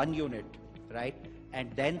one unit, right?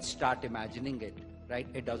 And then start imagining it, right?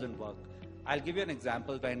 It doesn't work. I'll give you an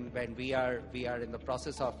example. When we are in the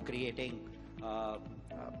process of creating a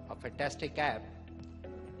fantastic app,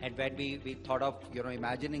 and when we thought of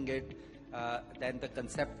imagining it, then the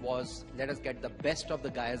concept was, let us get the best of the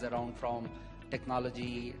guys around from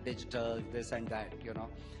technology, digital, this and that,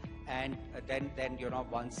 and then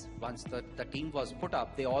once the team was put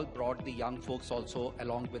up, they all brought the young folks also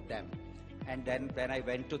along with them. And then when I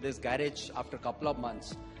went to this garage after a couple of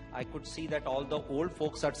months, I could see that all the old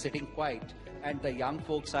folks are sitting quiet and the young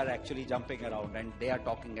folks are actually jumping around, and they are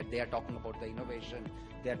talking about the innovation.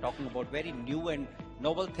 They are talking about very new and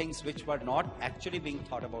novel things which were not actually being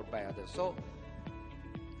thought about by others. So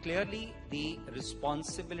clearly the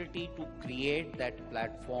responsibility to create that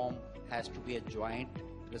platform has to be a joint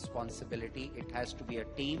responsibility. It has to be a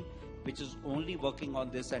team which is only working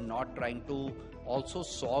on this and not trying to also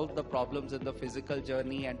solve the problems in the physical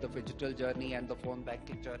journey and the digital journey and the phone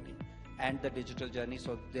banking journey and the digital journey.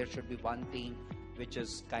 So there should be one team which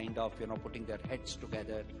is kind of putting their heads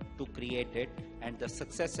together to create it, and the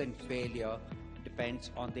success and failure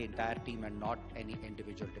depends on the entire team and not any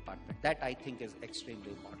individual department. That I think is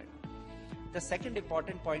extremely important. The second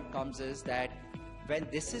important point comes is that when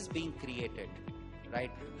this is being created,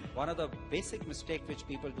 right, one of the basic mistakes which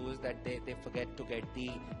people do is that they forget to get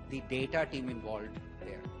the data team involved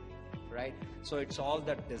there, right? So it's all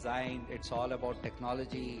that design, it's all about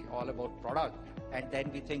technology, all about product, and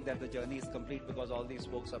then we think that the journey is complete because all these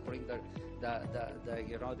folks are putting their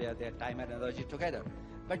time and energy together.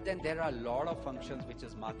 But then there are a lot of functions, which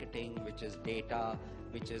is marketing, which is data,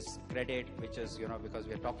 which is credit, which is, because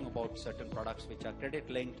we are talking about certain products which are credit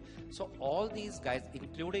linked. So all these guys,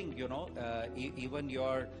 including, even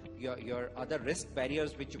your other risk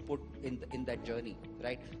barriers which you put in that journey,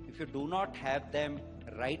 right? If you do not have them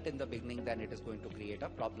right in the beginning, then it is going to create a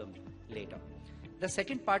problem later. The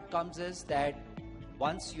second part comes is that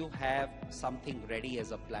once you have something ready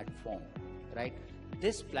as a platform, right?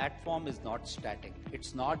 This platform is not static.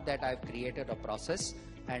 It's not that I've created a process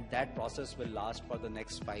and that process will last for the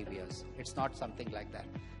next 5 years. It's not something like that.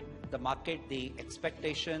 The market, the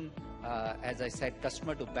expectation, as I said,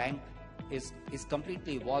 customer to bank is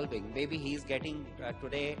completely evolving. Maybe he's getting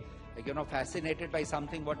today, fascinated by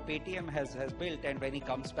something what Paytm has built, and when he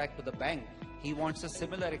comes back to the bank, he wants a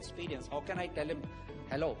similar experience. How can I tell him,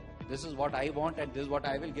 hello, this is what I want and this is what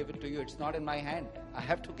I will give it to you. It's not in my hand. I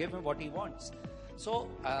have to give him what he wants. So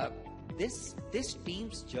this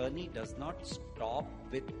team's journey does not stop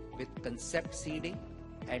with concept seeding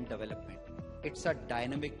and development. It's a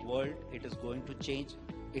dynamic world. It is going to change.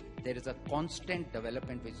 There is a constant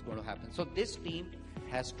development which is going to happen. So this team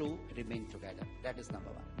has to remain together. That is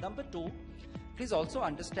number one. Number two, please also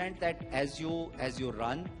understand that as you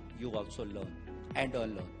run, you also learn and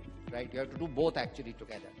unlearn, right? You have to do both actually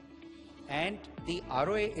together. And the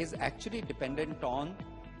ROI is actually dependent on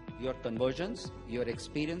your conversions, your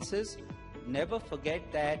experiences. Never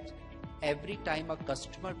forget that every time a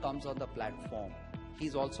customer comes on the platform,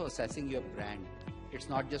 he's also assessing your brand. It's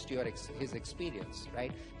not just his experience,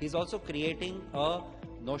 right? He's also creating a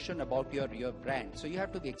notion about your brand. So you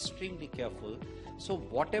have to be extremely careful. So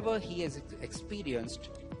whatever he has experienced,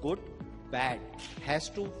 good, bad, has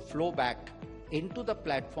to flow back into the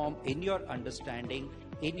platform in your understanding,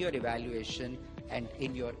 in your evaluation, and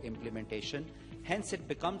in your implementation. Hence, it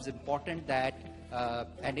becomes important that,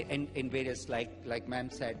 and in various, like ma'am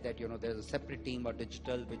said, that there's a separate team or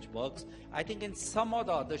digital which works. I think in some or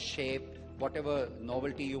the other shape, whatever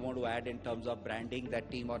novelty you want to add in terms of branding that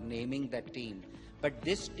team or naming that team, but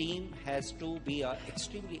this team has to be an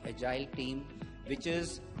extremely agile team, which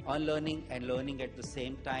is unlearning and learning at the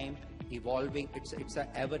same time, evolving. It's an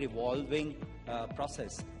ever-evolving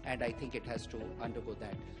process, and I think it has to undergo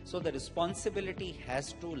that. So the responsibility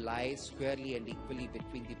has to lie squarely and equally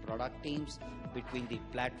between the product teams, between the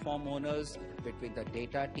platform owners, between the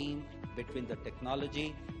data team, between the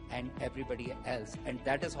technology, and everybody else, and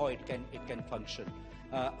that is how it can function.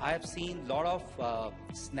 I have seen a lot of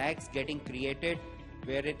snacks getting created,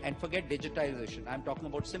 wherein, and forget digitization, I'm talking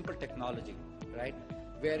about simple technology, right?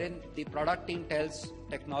 Wherein the product team tells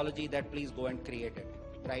technology that please go and create it,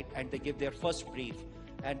 right? And they give their first brief,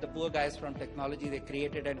 And the poor guys from technology, they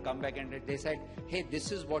created and come back and they said, hey,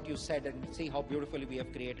 this is what you said, and see how beautifully we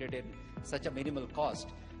have created in such a minimal cost.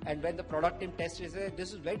 And when the product team tested, they said,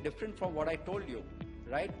 this is very different from what I told you,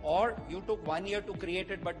 right? Or you took 1 year to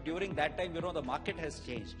create it, but during that time, the market has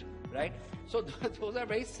changed, right? So those are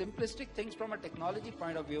very simplistic things from a technology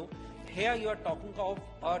point of view. Here you are talking of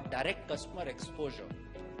a direct customer exposure,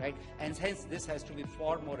 right? And hence this has to be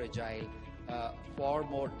far more agile, far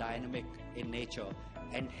more dynamic in nature.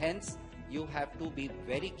 And hence, you have to be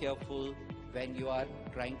very careful when you are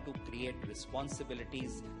trying to create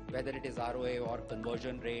responsibilities, whether it is ROI or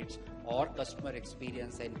conversion rates or customer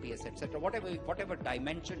experience, NPS, etc. Whatever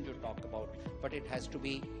dimension you talk about, but it has to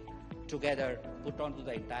be together, put onto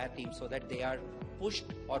the entire team so that they are pushed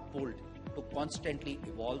or pulled to constantly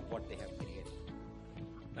evolve what they have created.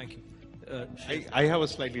 Thank you. I have a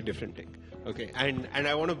slightly different take. Okay, and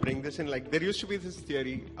I want to bring this in, like there used to be this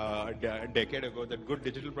theory a decade ago that good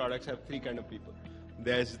digital products have three kind of people.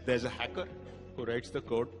 There's a hacker who writes the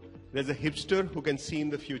code. There's a hipster who can see in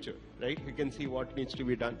the future, right? He can see what needs to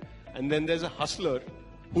be done. And then there's a hustler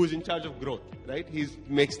who's in charge of growth, right? He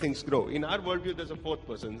makes things grow. In our worldview, there's a fourth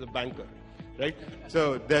person, the banker, right?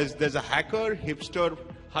 So there's a hacker, hipster,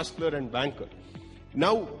 hustler, and banker.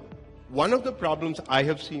 Now, one of the problems I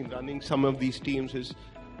have seen running some of these teams is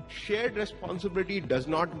shared responsibility does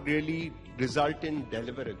not really result in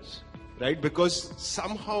deliverance, right? Because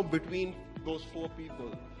somehow between those four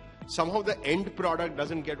people, somehow the end product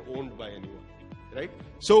doesn't get owned by anyone, right?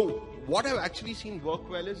 So what I've actually seen work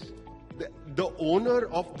well is the owner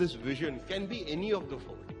of this vision can be any of the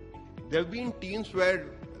four. There have been teams where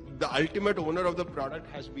the ultimate owner of the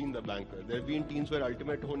product has been the banker. There have been teams where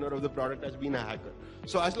ultimate owner of the product has been a hacker.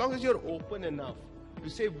 So as long as you're open enough to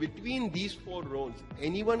say between these four roles,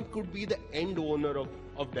 anyone could be the end owner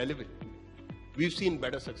of delivery, we've seen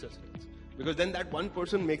better success rates. Because then that one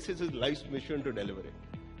person makes it his life's mission to deliver it,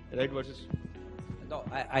 right? Versus... No,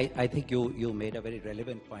 I think you made a very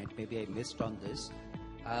relevant point. Maybe I missed on this.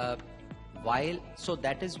 So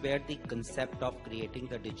that is where the concept of creating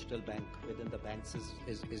the digital bank within the banks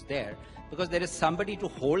is there, because there is somebody to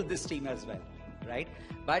hold this team as well, right?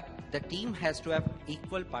 But the team has to have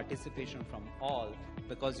equal participation from all,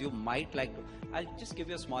 because you might like to. I'll just give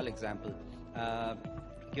you a small example.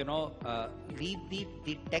 Leave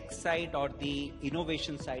the tech side or the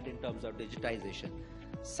innovation side in terms of digitization.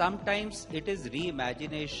 Sometimes it is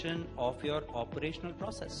reimagination of your operational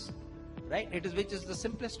process, right? Which is the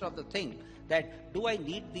simplest of the thing, that do I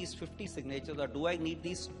need these 50 signatures, or do I need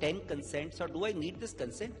these 10 consents, or do I need this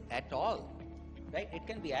consent at all, right? It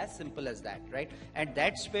can be as simple as that, right? And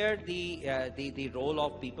that's where the role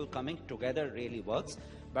of people coming together really works.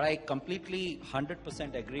 But I completely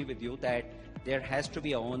 100% agree with you that there has to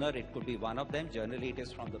be an owner. It could be one of them. Generally, it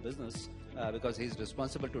is from the business because he's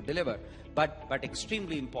responsible to deliver. But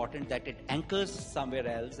extremely important that it anchors somewhere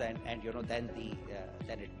else, and then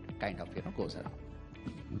it kind of goes around.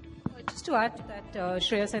 Just to add to that,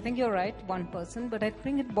 Shreyas, I think you're right, one person, but I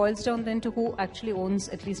think it boils down then to who actually owns,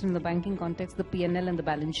 at least in the banking context, the P&L and the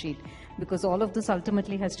balance sheet, because all of this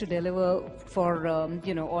ultimately has to deliver for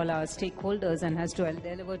all our stakeholders and has to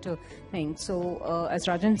deliver to things. So as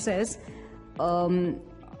Rajan says,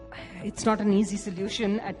 it's not an easy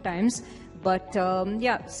solution at times. But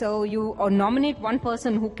so you nominate one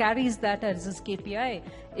person who carries that as his KPI.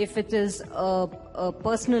 If it is a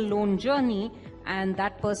personal loan journey, and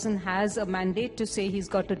that person has a mandate to say he's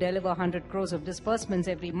got to deliver 100 crores of disbursements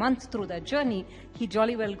every month through that journey, he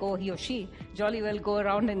or she jolly well go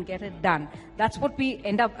around and get it done. That's what we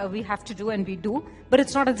we have to do, and we do. But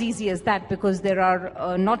it's not as easy as that, because there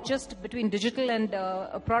are not just between digital and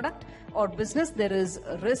a product or business, there is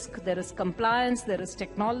risk, there is compliance, there is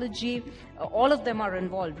technology. All of them are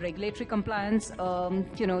involved. Regulatory compliance,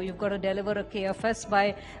 you've got to deliver a KFS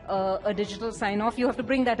by a digital sign-off. You have to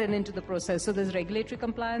bring that into the process. So there's regulatory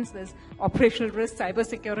compliance, there's operational risk, cyber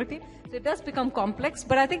security. So it does become complex,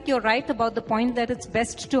 but I think you're right about the point that it's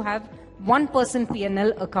best to have one person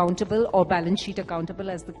P&L accountable or balance sheet accountable,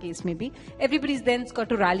 as the case may be. Everybody's then got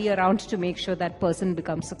to rally around to make sure that person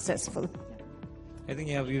becomes successful. I think,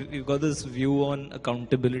 we've got this view on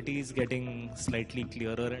accountability is getting slightly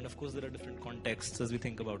clearer, and of course there are different contexts as we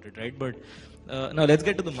think about it, right? But now let's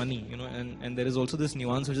get to the money, and there is also this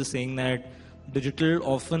nuance which is saying that digital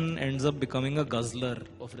often ends up becoming a guzzler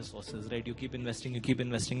of resources, right? You keep investing,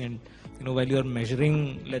 and while you are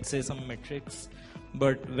measuring, let's say, some metrics,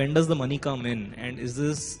 but when does the money come in? And is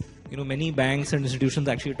this many banks and institutions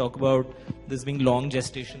actually talk about this being long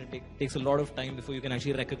gestation. It takes a lot of time before you can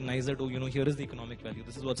actually recognize that, here is the economic value.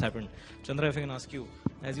 This is what's happened. Chandra, if I can ask you,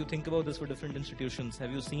 as you think about this for different institutions,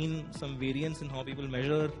 have you seen some variance in how people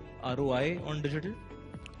measure ROI on digital?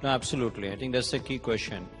 No, absolutely. I think that's the key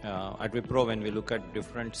question. At Wipro, when we look at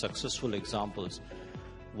different successful examples,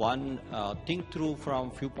 one, think through from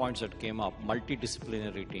few points that came up,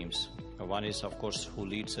 multidisciplinary teams. One is, of course, who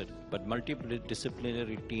leads it, but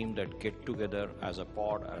multidisciplinary team that get together as a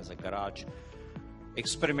pod, as a garage.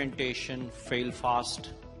 Experimentation, fail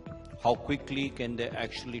fast. How quickly can they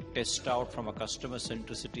actually test out from a customer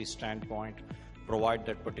centricity standpoint, provide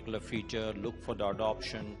that particular feature, look for the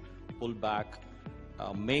adoption, pull back,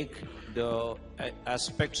 make the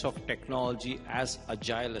aspects of technology as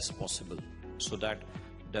agile as possible so that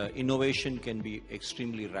the innovation can be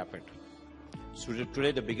extremely rapid. So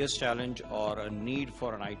today the biggest challenge or a need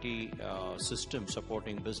for an IT system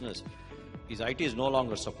supporting business is IT is no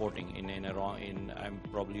longer supporting I'm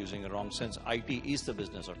probably using a wrong sense. IT is the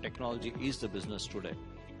business, or technology is the business today,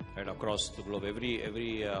 right, across the globe.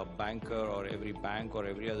 Every banker or every bank or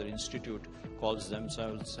every other institute calls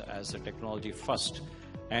themselves as a technology first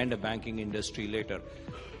and a banking industry later.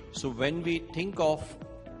 So when we think of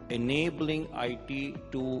enabling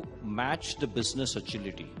IT to match the business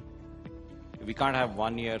agility, we can't have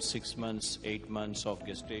 1 year, 6 months, 8 months of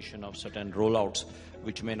gestation of certain rollouts,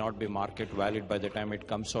 which may not be market valid by the time it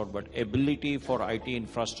comes out, but ability for IT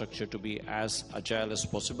infrastructure to be as agile as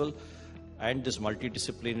possible, and this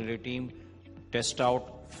multidisciplinary team, test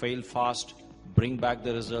out, fail fast, bring back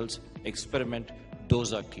the results, experiment,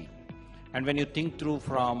 those are key. And when you think through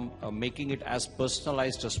from making it as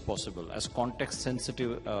personalized as possible, as context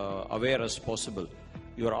sensitive, aware as possible,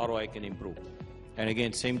 your ROI can improve. And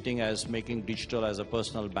again, same thing as making digital as a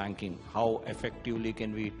personal banking. How effectively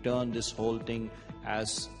can we turn this whole thing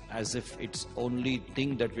as if it's only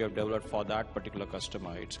thing that we have developed for that particular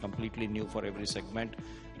customer. It's completely new for every segment.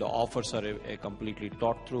 The offers are completely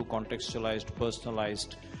thought through, contextualized,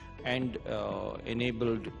 personalized, and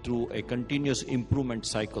enabled through a continuous improvement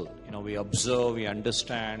cycle. We observe, we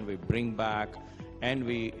understand, we bring back, and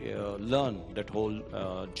we learn that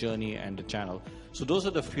whole journey and the channel. So those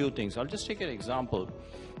are the few things. I'll just take an example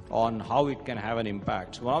on how it can have an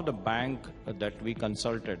impact. One of the bank that we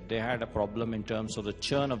consulted, they had a problem in terms of the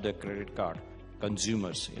churn of their credit card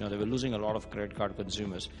consumers. They were losing a lot of credit card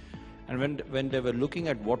consumers. And when they were looking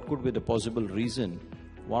at what could be the possible reason,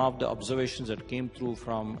 one of the observations that came through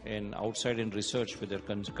from an outside in research with their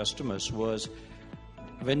customers was,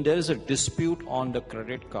 when there is a dispute on the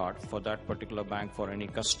credit card for that particular bank for any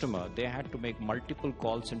customer, they had to make multiple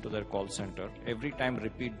calls into their call center, every time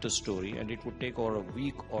repeat the story, and it would take over a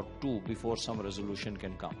week or two before some resolution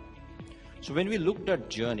can come. So when we looked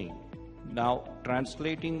at journey, now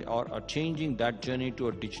translating or changing that journey to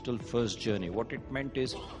a digital first journey, what it meant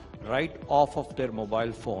is right off of their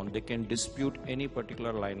mobile phone, they can dispute any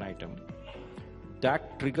particular line item.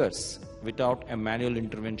 That triggers, without a manual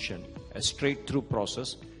intervention, a straight through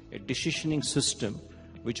process, a decisioning system,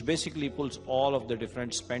 which basically pulls all of the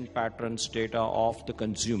different spend patterns data of the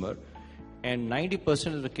consumer. And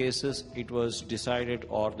 90% of the cases, it was decided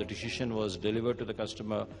or the decision was delivered to the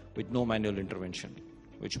customer with no manual intervention,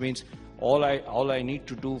 which means all I need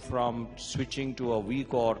to do from switching to a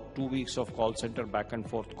week or 2 weeks of call center back and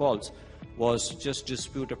forth calls was just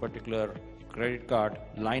dispute a particular credit card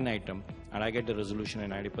line item, and I get the resolution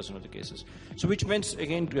in 90% of the cases. So which means,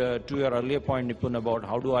 again, to your earlier point, Nipun, about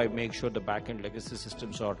how do I make sure the back-end legacy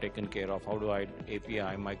systems are taken care of, how do I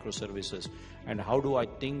API, microservices, and how do I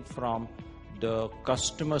think from the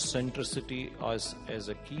customer centricity as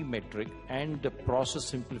a key metric and the process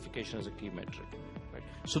simplification as a key metric. Right?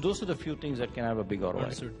 So those are the few things that can have a big ROI.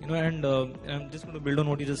 Understood. And I'm just going to build on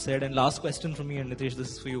what you just said. And last question from me, and Nitesh,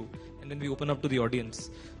 this is for you. And then we open up to the audience.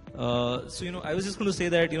 I was just going to say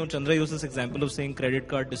that, Chandra used this example of saying credit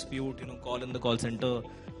card dispute, call in the call center,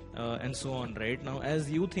 and so on, right? Now,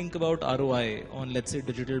 as you think about ROI on, let's say,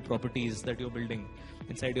 digital properties that you're building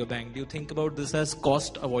inside your bank, do you think about this as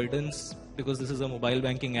cost avoidance because this is a mobile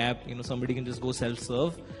banking app, somebody can just go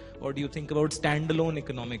self-serve? Or do you think about standalone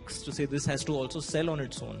economics to say this has to also sell on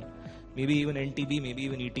its own? Maybe even NTB, maybe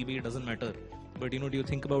even ETB, it doesn't matter. But, do you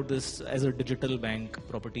think about this as a digital bank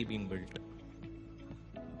property being built?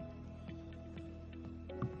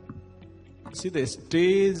 See, the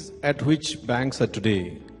stage at which banks are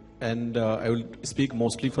today, and I will speak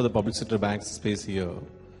mostly for the public sector banks space here.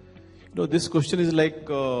 This question is like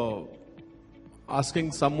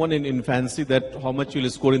asking someone in infancy that how much you will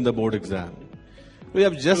score in the board exam. We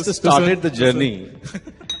have just started the journey.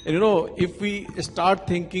 And if we start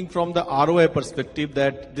thinking from the ROI perspective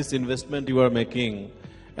that this investment you are making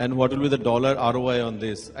and what will be the dollar ROI on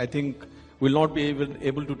this, I think will not be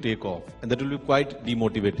able to take off, and that will be quite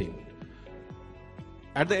demotivating.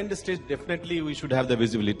 At the end stage, definitely we should have the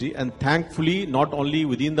visibility, and thankfully not only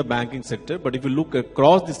within the banking sector, but if you look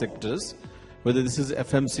across the sectors, whether this is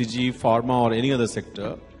FMCG, pharma or any other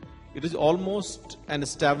sector, it is almost an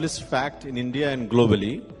established fact in India and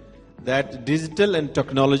globally that digital and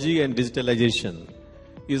technology and digitalization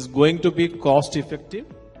is going to be cost effective,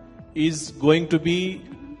 is going to be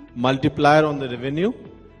multiplier on the revenue,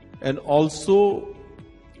 and also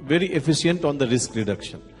very efficient on the risk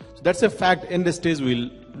reduction. So that's a fact end stage we'll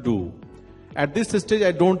do. At this stage,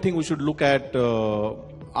 I don't think we should look at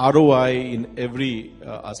ROI in every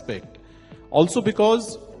aspect. Also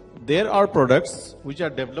because there are products which are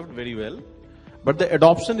developed very well, but the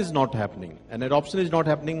adoption is not happening. And adoption is not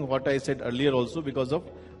happening, what I said earlier also, because of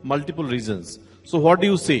multiple reasons. So what do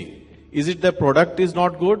you say? Is it the product is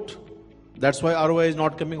not good? That's why ROI is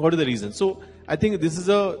not coming. What is the reason? So I think this is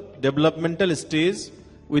a developmental stage.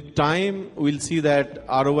 With time, we'll see that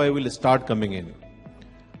ROI will start coming in.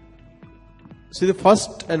 See, the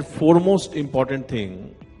first and foremost important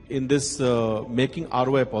thing in this making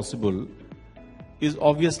ROI possible is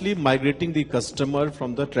obviously migrating the customer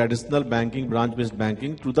from the traditional banking, branch-based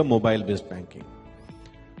banking to the mobile-based banking.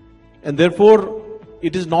 And therefore,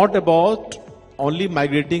 it is not about only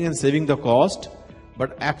migrating and saving the cost,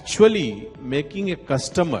 but actually making a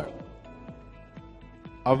customer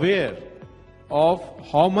aware of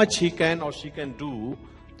how much he can or she can do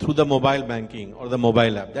through the mobile banking or the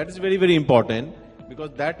mobile app. That is very, very important,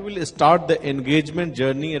 because that will start the engagement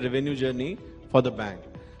journey and revenue journey for the bank.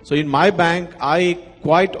 So in my bank, I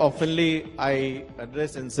quite oftenly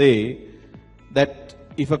address and say that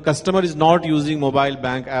if a customer is not using mobile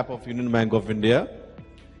bank app of Union Bank of India,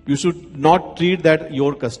 you should not treat that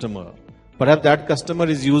your customer. Perhaps that customer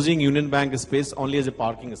is using Union Bank space only as a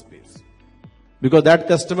parking space, because that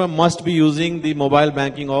customer must be using the mobile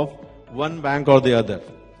banking of one bank or the other.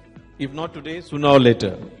 If not today, sooner or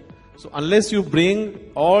later. So unless you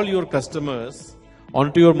bring all your customers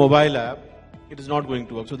onto your mobile app, it is not going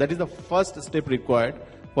to work. So that is the first step required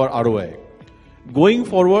for ROI. Going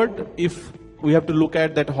forward, if we have to look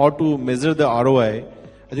at that how to measure the ROI,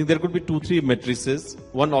 I think there could be 2-3 matrices.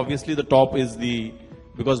 One, obviously the top is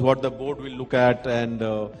because what the board will look at and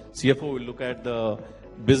CFO will look at the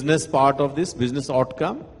business part of this, business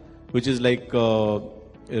outcome, which is like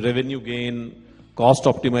revenue gain, cost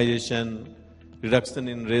optimization, reduction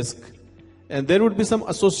in risk. And there would be some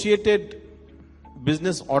associated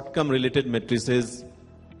business outcome related matrices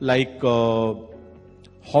like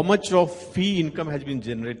how much of fee income has been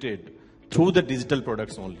generated through the digital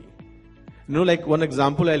products only. Like one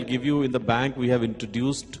example I'll give you, in the bank we have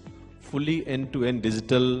introduced fully end-to-end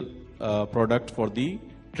digital product for the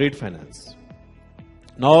trade finance.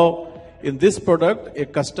 Now in this product, a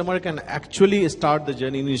customer can actually start the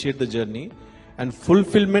journey, initiate the journey, and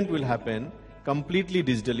fulfillment will happen completely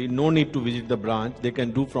digitally. No need to visit the branch. They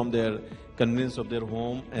can do from their convenience of their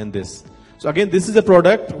home and this. So again, this is a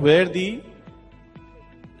product where the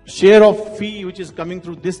share of fee which is coming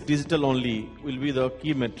through this digital only will be the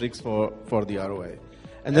key metrics for the ROI.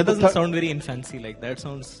 And that doesn't sound very fancy like that.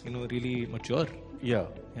 Sounds really mature. Yeah.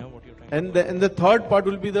 Yeah, what you're trying and the third part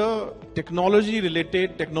will be the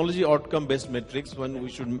technology outcome based metrics when we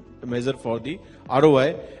should measure for the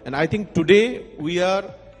ROI. And I think today we are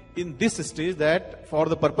in this stage that for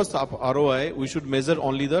the purpose of ROI, we should measure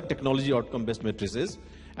only the technology outcome based matrices.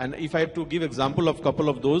 And if I have to give example of couple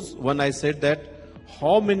of those, one I said that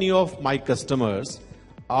how many of my customers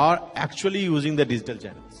are actually using the digital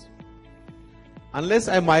channels. Unless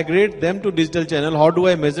I migrate them to digital channel, how do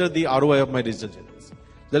I measure the ROI of my digital channels?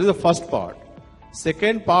 That is the first part.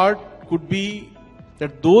 Second part could be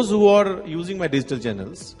that those who are using my digital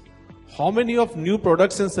channels, how many of new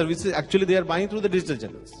products and services actually they are buying through the digital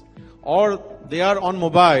channels, or they are on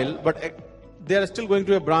mobile but they are still going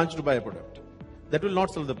to a branch to buy a product. That will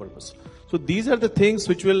not serve the purpose. So these are the things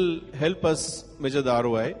which will help us measure the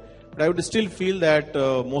ROI. But I would still feel that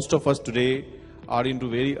most of us today are into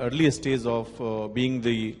very early stage of being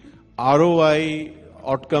the ROI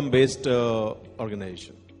outcome based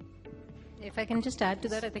organization. If I can just add to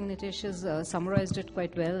that, I think Nitesh has summarized it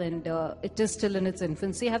quite well, and it is still in its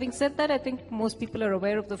infancy. Having said that, I think most people are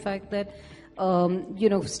aware of the fact that,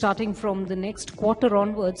 starting from the next quarter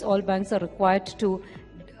onwards, all banks are required to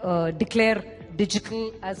declare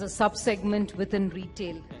digital as a sub-segment within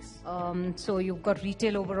retail. So you've got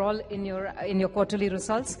retail overall in your quarterly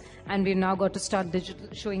results, and we've now got to start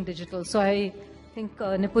showing digital. So I I think,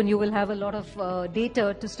 Nipun, you will have a lot of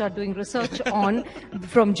data to start doing research on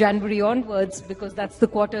from January onwards, because that's the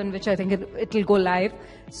quarter in which I think it will go live.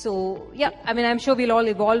 So, yeah, I mean, I'm sure we'll all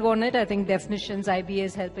evolve on it. I think definitions, IBA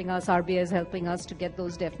is helping us, RBI is helping us to get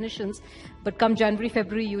those definitions. But come January,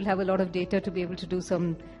 February, you'll have a lot of data to be able to do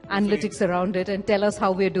some analytics around it and tell us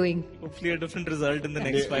how we're doing. Hopefully a different result in the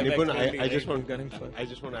next 5 Nipun, actually, I just right?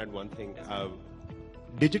 want to add one thing.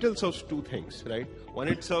 Digital serves two things, right? One,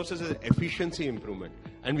 it serves as an efficiency improvement.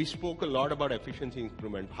 And we spoke a lot about efficiency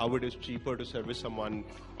improvement, how it is cheaper to service someone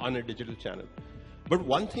on a digital channel. But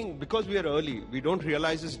one thing, because we are early, we don't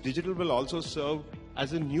realize is digital will also serve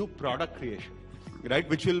as a new product creation, right?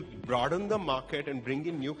 Which will broaden the market and bring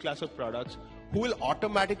in new class of products who will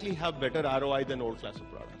automatically have better ROI than old class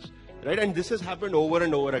of products, right? And this has happened over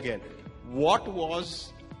and over again. What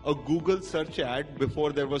was a Google search ad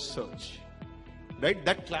before there was search? Right?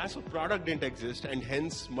 That class of product didn't exist, and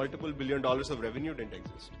hence multiple $1 billion of revenue didn't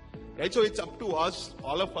exist. Right? So it's up to us,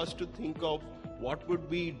 all of us, to think of what would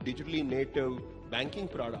be digitally native banking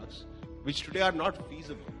products, which today are not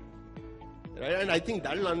feasible. Right? And I think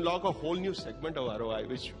that will unlock a whole new segment of ROI,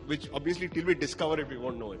 which obviously till we discover it, we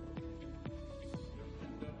won't know it.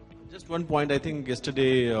 Just one point, I think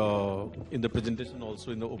yesterday in the presentation,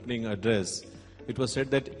 also in the opening address, it was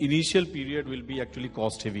said that initial period will be actually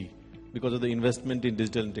cost heavy because of the investment in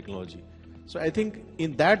digital and technology. So I think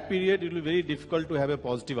in that period, it will be very difficult to have a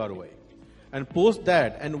positive ROI. And post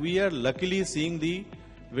that, and we are luckily seeing the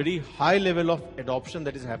very high level of adoption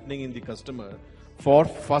that is happening in the customer for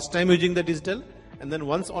first time using the digital, and then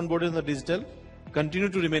once onboarded on the digital, continue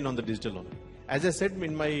to remain on the digital only. As I said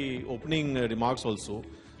in my opening remarks also,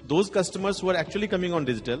 those customers who are actually coming on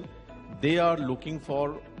digital, they are looking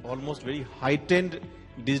for almost very heightened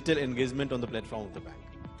digital engagement on the platform of the bank.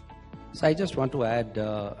 So I just want to add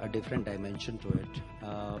a different dimension to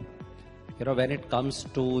it. When it comes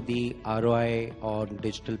to the ROI on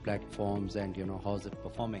digital platforms and, how's it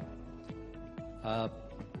performing, a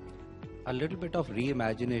little bit of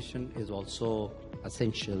reimagination is also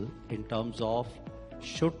essential in terms of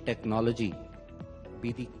should technology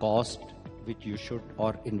be the cost which you should,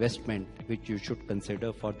 or investment which you should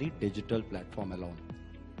consider for the digital platform alone,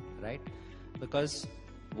 right? Because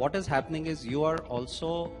what is happening is you are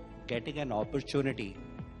also getting an opportunity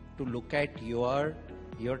to look at your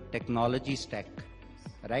technology stack,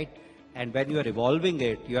 right? And when you are evolving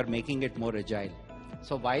it, you are making it more agile.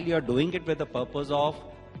 So while you are doing it with the purpose of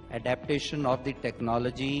adaptation of the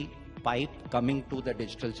technology pipe coming to the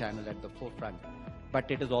digital channel at the forefront, but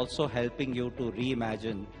it is also helping you to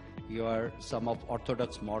reimagine some of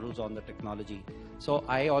orthodox models on the technology. So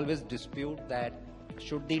I always dispute that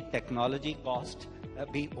should the technology cost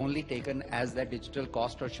be only taken as the digital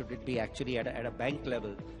cost, or should it be actually at a bank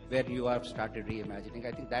level where you have started reimagining?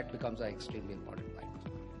 I think that becomes an extremely important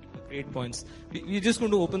point. Great points. We're just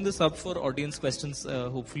going to open this up for audience questions.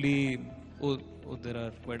 Hopefully, there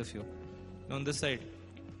are quite a few. On this side.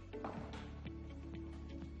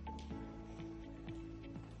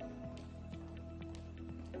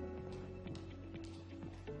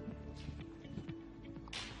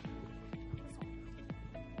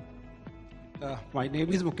 My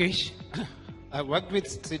name is Mukesh. I worked with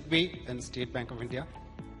SIDBI and State Bank of India.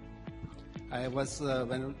 I was,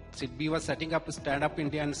 when SIDBI was setting up Stand Up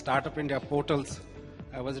India and Startup India portals,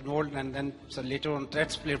 I was enrolled, and then so later on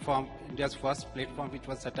TREDS platform, India's first platform, which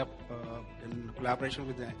was set up in collaboration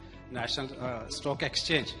with the National Stock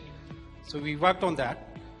Exchange. So we worked on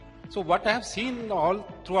that. So what I have seen all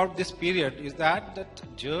throughout this period is that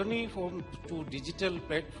journey to digital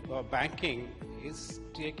banking is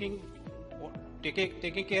taking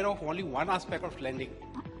care of only one aspect of lending.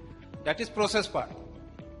 That is process part,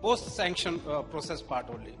 post-sanction process part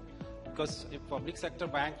only. Because if public sector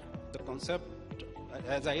bank, the concept,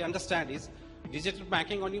 as I understand, is digital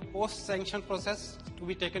banking only post-sanction process to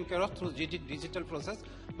be taken care of through digital process,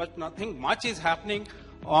 but nothing much is happening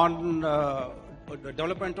on the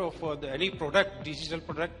development of any product, digital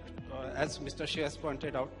product, as Mr. Shreyas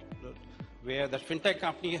pointed out, where the fintech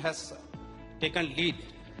company has taken lead.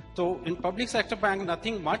 So in public sector bank,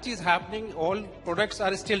 nothing much is happening. All products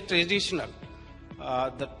are still traditional.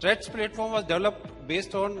 The TREDS platform was developed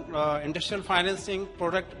based on industrial financing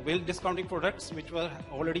product, bill discounting products, which were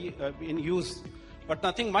already in use. But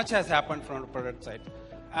nothing much has happened from the product side.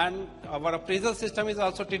 And our appraisal system is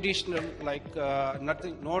also traditional, like not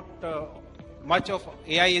much of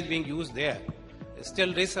AI is being used there.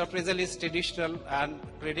 Still risk appraisal is traditional and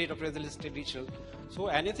credit appraisal is traditional. So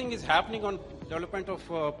anything is happening on development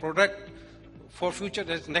of product for future,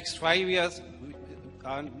 the next 5 years,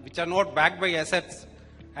 which are not backed by assets.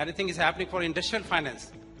 Anything is happening for industrial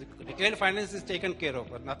finance. Retail finance is taken care of,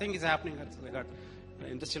 but nothing is happening as regard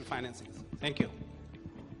industrial financing. Thank you.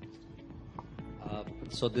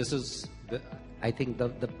 So this is, I think the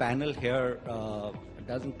panel here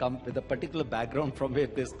doesn't come with a particular background from where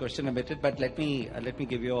this question emitted, but let me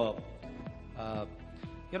give you a,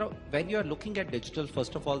 when you are looking at digital,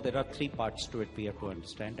 first of all, there are three parts to it we have to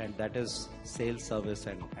understand, and that is sales, service,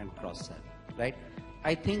 and cross-sell, right?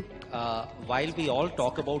 I think while we all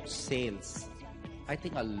talk about sales, I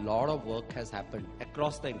think a lot of work has happened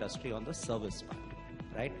across the industry on the service part,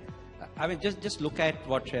 right? I mean, just look at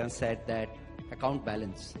what Shreyas said, that account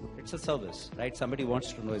balance, it's a service, right? Somebody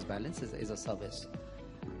wants to know his balance is a service.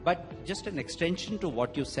 But just an extension to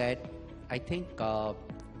what you said, I think the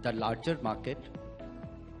larger market,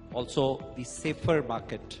 also the safer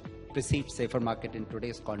market, perceived safer market in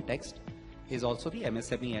today's context, is also the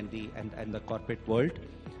MSME and the corporate world,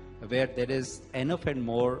 where there is enough and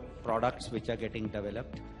more products which are getting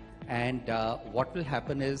developed. And what will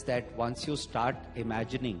happen is that once you start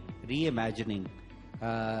reimagining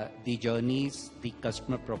the journeys, the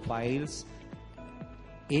customer profiles,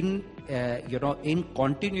 in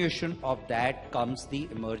continuation of that comes the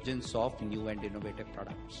emergence of new and innovative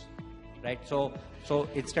products, right? So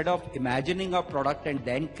instead of imagining a product and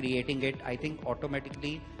then creating it, I think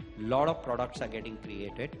automatically a lot of products are getting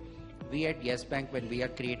created. We at Yes Bank, when we are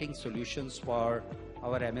creating solutions for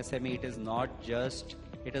our MSME, it is not just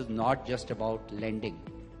about lending,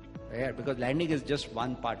 right? Because lending is just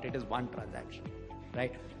one part, it is one transaction,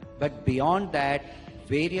 right? But beyond that,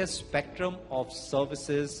 various spectrum of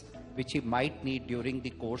services which he might need during the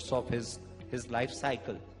course of his life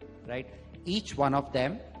cycle, right? Each one of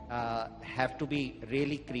them have to be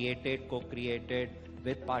really created, co-created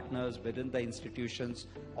with partners within the institutions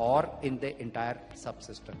or in the entire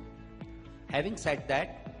subsystem. Having said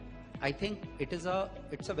that, I think it's a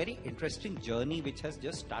very interesting journey which has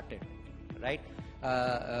just started, right?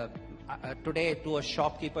 Today to a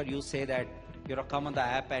shopkeeper you say that, come on the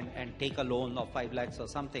app and take a loan of 5 lakhs or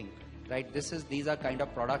something, right? These are kind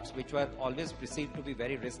of products which were always perceived to be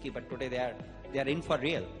very risky, but today they are in for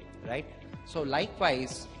real, right? So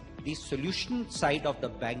likewise, the solution side of the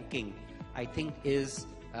banking, I think is,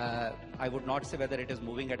 I would not say whether it is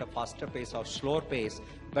moving at a faster pace or slower pace,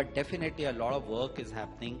 but definitely a lot of work is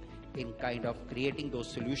happening in kind of creating those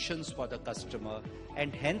solutions for the customer.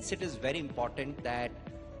 And hence it is very important that,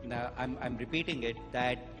 I'm repeating it,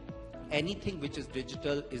 that anything which is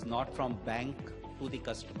digital is not from bank to the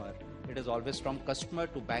customer. It is always from customer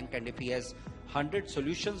to bank, and if he has 100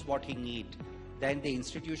 solutions what he needs, then the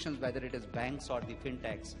institutions, whether it is banks or the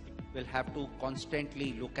fintechs, will have to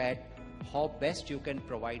constantly look at how best you can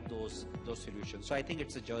provide those solutions. So I think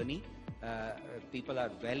it's a journey. People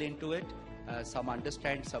are well into it. Some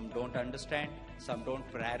understand, some don't understand, some don't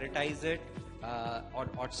prioritize it,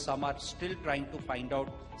 or some are still trying to find out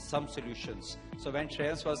some solutions. So when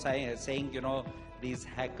Shreyas was saying, these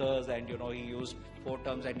hackers, and he used 4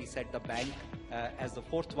 terms and he said the bank as the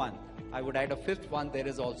 4th one, I would add a 5th one. There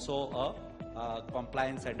is also a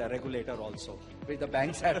compliance and a regulator also, which the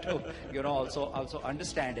banks have to also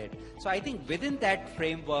understand it. So I think within that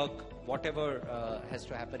framework, whatever has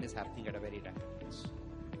to happen is happening at a very rapid pace.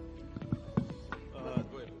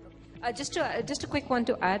 Just a quick one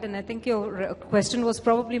to add, and I think your question was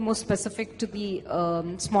probably more specific to the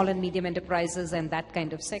small and medium enterprises and that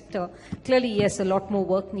kind of sector. Clearly, yes, a lot more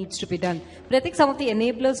work needs to be done. But I think some of the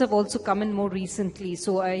enablers have also come in more recently.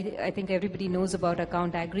 So I think everybody knows about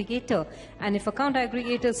account aggregator. And if account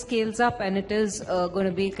aggregator scales up, and it is going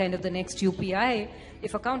to be kind of the next UPI,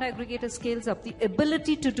 if account aggregator scales up, the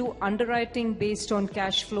ability to do underwriting based on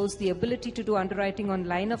cash flows, the ability to do underwriting on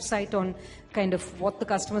line of sight on kind of what the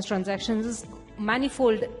customer's transactions is,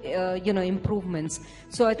 manifold, improvements.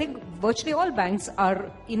 So I think virtually all banks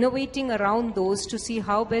are innovating around those to see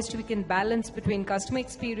how best we can balance between customer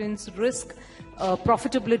experience, risk,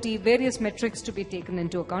 profitability, various metrics to be taken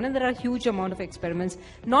into account. And there are a huge amount of experiments,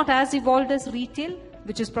 not as evolved as retail,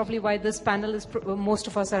 which is probably why this panel is, most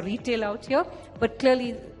of us are retail out here, but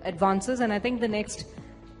clearly advances. And I think the next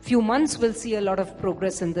few months we'll see a lot of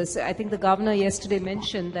progress in this. I think the governor yesterday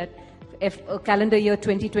mentioned that calendar year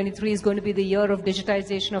 2023 is going to be the year of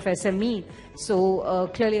digitization of SME. So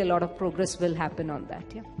clearly a lot of progress will happen on that.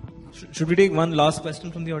 Yeah. Should we take one last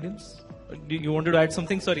question from the audience? You wanted to add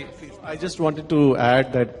something? Sorry, please. I just wanted to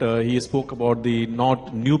add that he spoke about the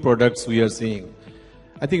not new products we are seeing.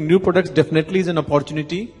 I think new products definitely is an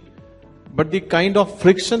opportunity, but the kind of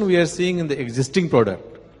friction we are seeing in the existing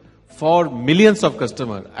product for millions of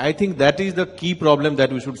customers, I think that is the key problem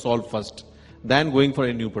that we should solve first than going for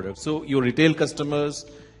a new product. So your retail customers,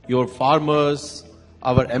 your farmers,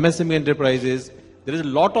 our MSME enterprises, there is a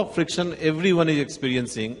lot of friction everyone is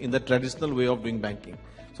experiencing in the traditional way of doing banking.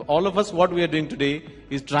 So all of us, what we are doing today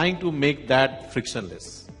is trying to make that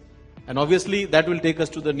frictionless. And obviously that will take us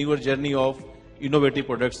to the newer journey of innovative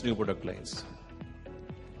products, new product lines.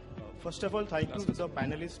 First of all, thank you to the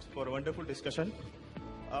panelists for a wonderful discussion.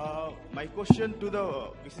 My question to the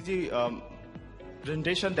BCG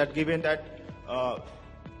presentation that given that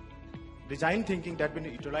design thinking that been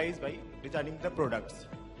utilized by designing the products.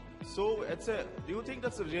 So do you think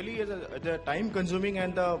that's really the time consuming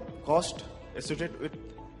and the cost associated with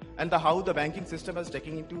and how the banking system is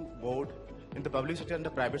taking into board in the public sector and the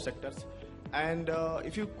private sectors? And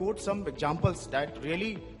if you quote some examples that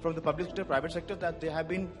really from the public sector, private sector, that they have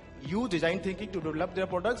been used design thinking to develop their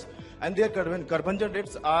products and their conversion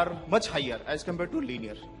rates are much higher as compared to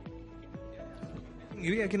linear.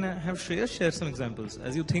 Maybe I can have Shreyas share some examples.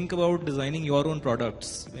 As you think about designing your own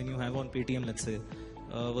products, when you have on Paytm, let's say,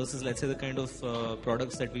 versus let's say the kind of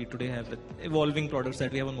products that we today have, evolving products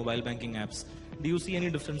that we have on mobile banking apps. Do you see any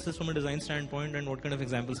differences from a design standpoint, and what kind of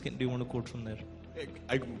examples do you want to quote from there?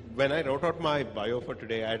 When I wrote out my bio for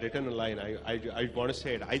today, I had written a line. I want to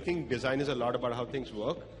say it. I think design is a lot about how things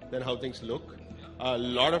work than how things look. A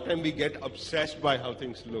lot of time we get obsessed by how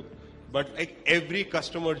things look. But like every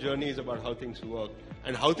customer journey is about how things work.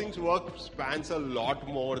 And how things work spans a lot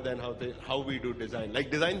more than how we do design.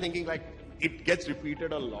 Like design thinking, like it gets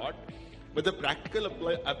repeated a lot. But the practical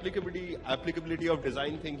applicability of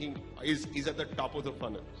design thinking is at the top of the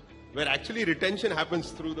funnel, where actually retention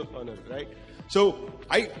happens through the funnel, right? So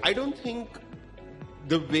I don't think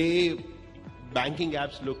the way banking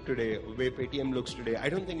apps look today, the way Paytm looks today, I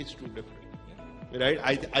don't think it's too different, right?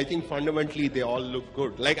 I think fundamentally they all look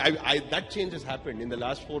good. Like that change has happened in the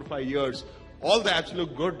last 4 or 5 years. All the apps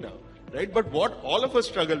look good now, right? But what all of us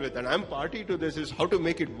struggle with, and I'm party to this, is how to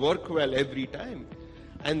make it work well every time.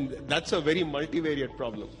 And that's a very multivariate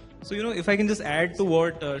problem. So, if I can just add to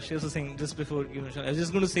what Shreyas was saying just before, I was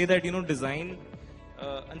just going to say that, design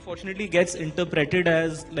unfortunately gets interpreted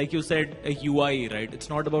as, like you said, a UI, right? It's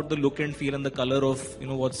not about the look and feel and the color of,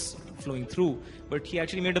 what's flowing through. But he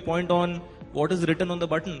actually made a point on what is written on the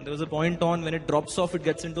button. There was a point on when it drops off, it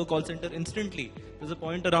gets into a call center instantly. There's a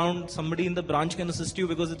point around somebody in the branch can assist you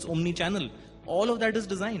because it's omni-channel. All of that is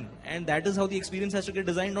design. And that is how the experience has to get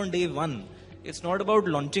designed on day one. It's not about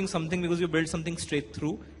launching something because you build something straight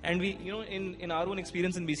through. And we, in our own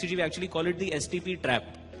experience in BCG, we actually call it the STP trap.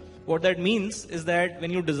 What that means is that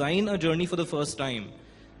when you design a journey for the first time,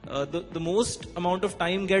 the most amount of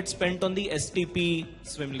time gets spent on the STP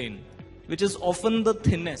swim lane, which is often the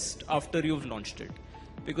thinnest after you've launched it.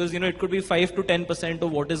 Because, it could be 5 to 10%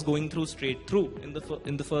 of what is going through straight through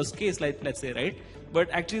in the first case, like, let's say, right? But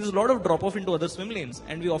actually there's a lot of drop off into other swim lanes,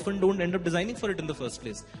 and we often don't end up designing for it in the first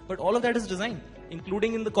place. But all of that is design,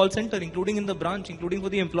 including in the call center, including in the branch, including for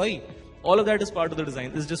the employee. All of that is part of the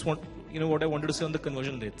design. This is just what I wanted to say on the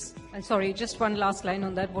conversion rates. And sorry, just one last line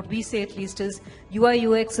on that. What we say at least is UI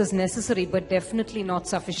UX is necessary, but definitely not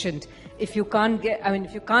sufficient. If you can't get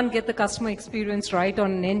the customer experience right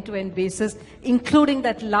on an end-to-end basis, including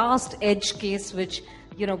that last edge case, which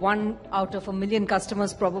 1 out of 1 million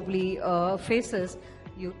customers probably faces,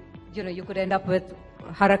 you could end up with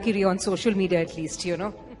harakiri on social media at least,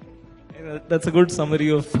 That's a good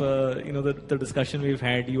summary of the discussion we've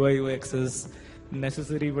had. UI UX is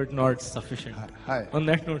necessary but not sufficient. Hi. On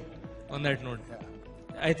that note, yeah.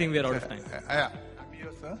 I think we are out of time. I'm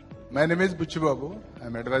here, sir. My name is Buchu Babu.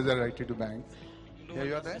 I'm advisor IT to banks. Yeah,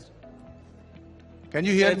 you are there? Can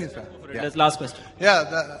you hear me, sir? Yeah. That's last question.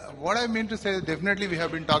 Yeah, what I mean to say is definitely we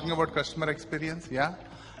have been talking about customer experience. Yeah.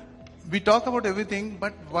 We talk about everything,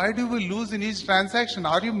 but why do we lose in each transaction?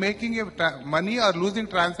 Are you making money or losing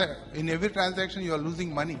in every transaction you are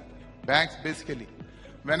losing money? Banks basically.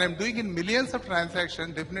 When I'm doing in millions of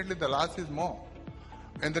transactions, definitely the loss is more.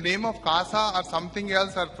 In the name of CASA or something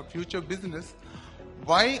else or for future business,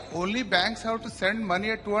 why only banks have to send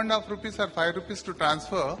money at 2.5 rupees or 5 rupees to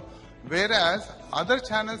transfer, whereas other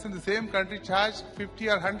channels in the same country charge 50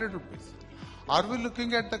 or 100 rupees? Are we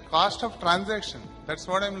looking at the cost of transaction? That's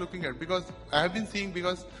what I'm looking at, because I have been seeing,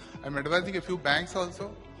 because I'm advising a few banks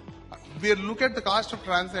also, we look at the cost of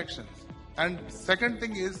transactions. And second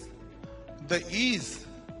thing is the ease,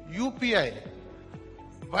 UPI.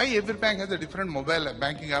 Why every bank has a different mobile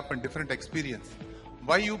banking app and different experience?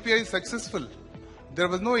 Why UPI is successful? There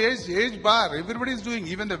was no age bar. Everybody is doing.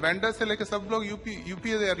 Even the vendors say like a sub-blog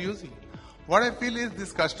UPI they are using. What I feel is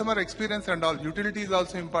this customer experience and all, utility is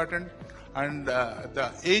also important, and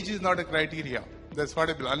the age is not a criteria. That's what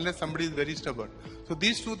I feel, unless somebody is very stubborn. So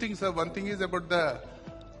these two things are, one thing is about the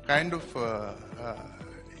kind of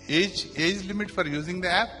age limit for using the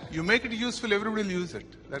app. You make it useful, everybody will use it.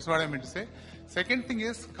 That's what I meant to say. Second thing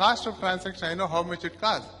is cost of transaction. I know how much it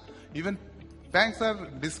costs. Even banks are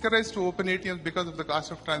discouraged to open ATMs because of the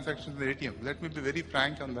cost of transactions in the ATM. Let me be very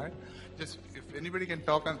frank on that. Just if anybody can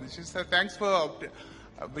talk on this. Sir, thanks for,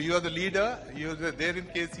 you are the leader. You are there in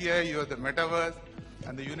KCI. You are the metaverse.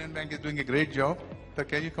 And the Union Bank is doing a great job. So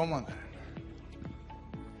can you come on that?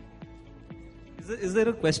 Is there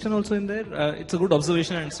a question also in there? It's a good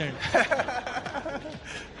observation, I understand.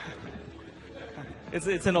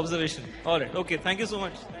 It's an observation. All right. Okay. Thank you so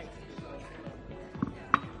much.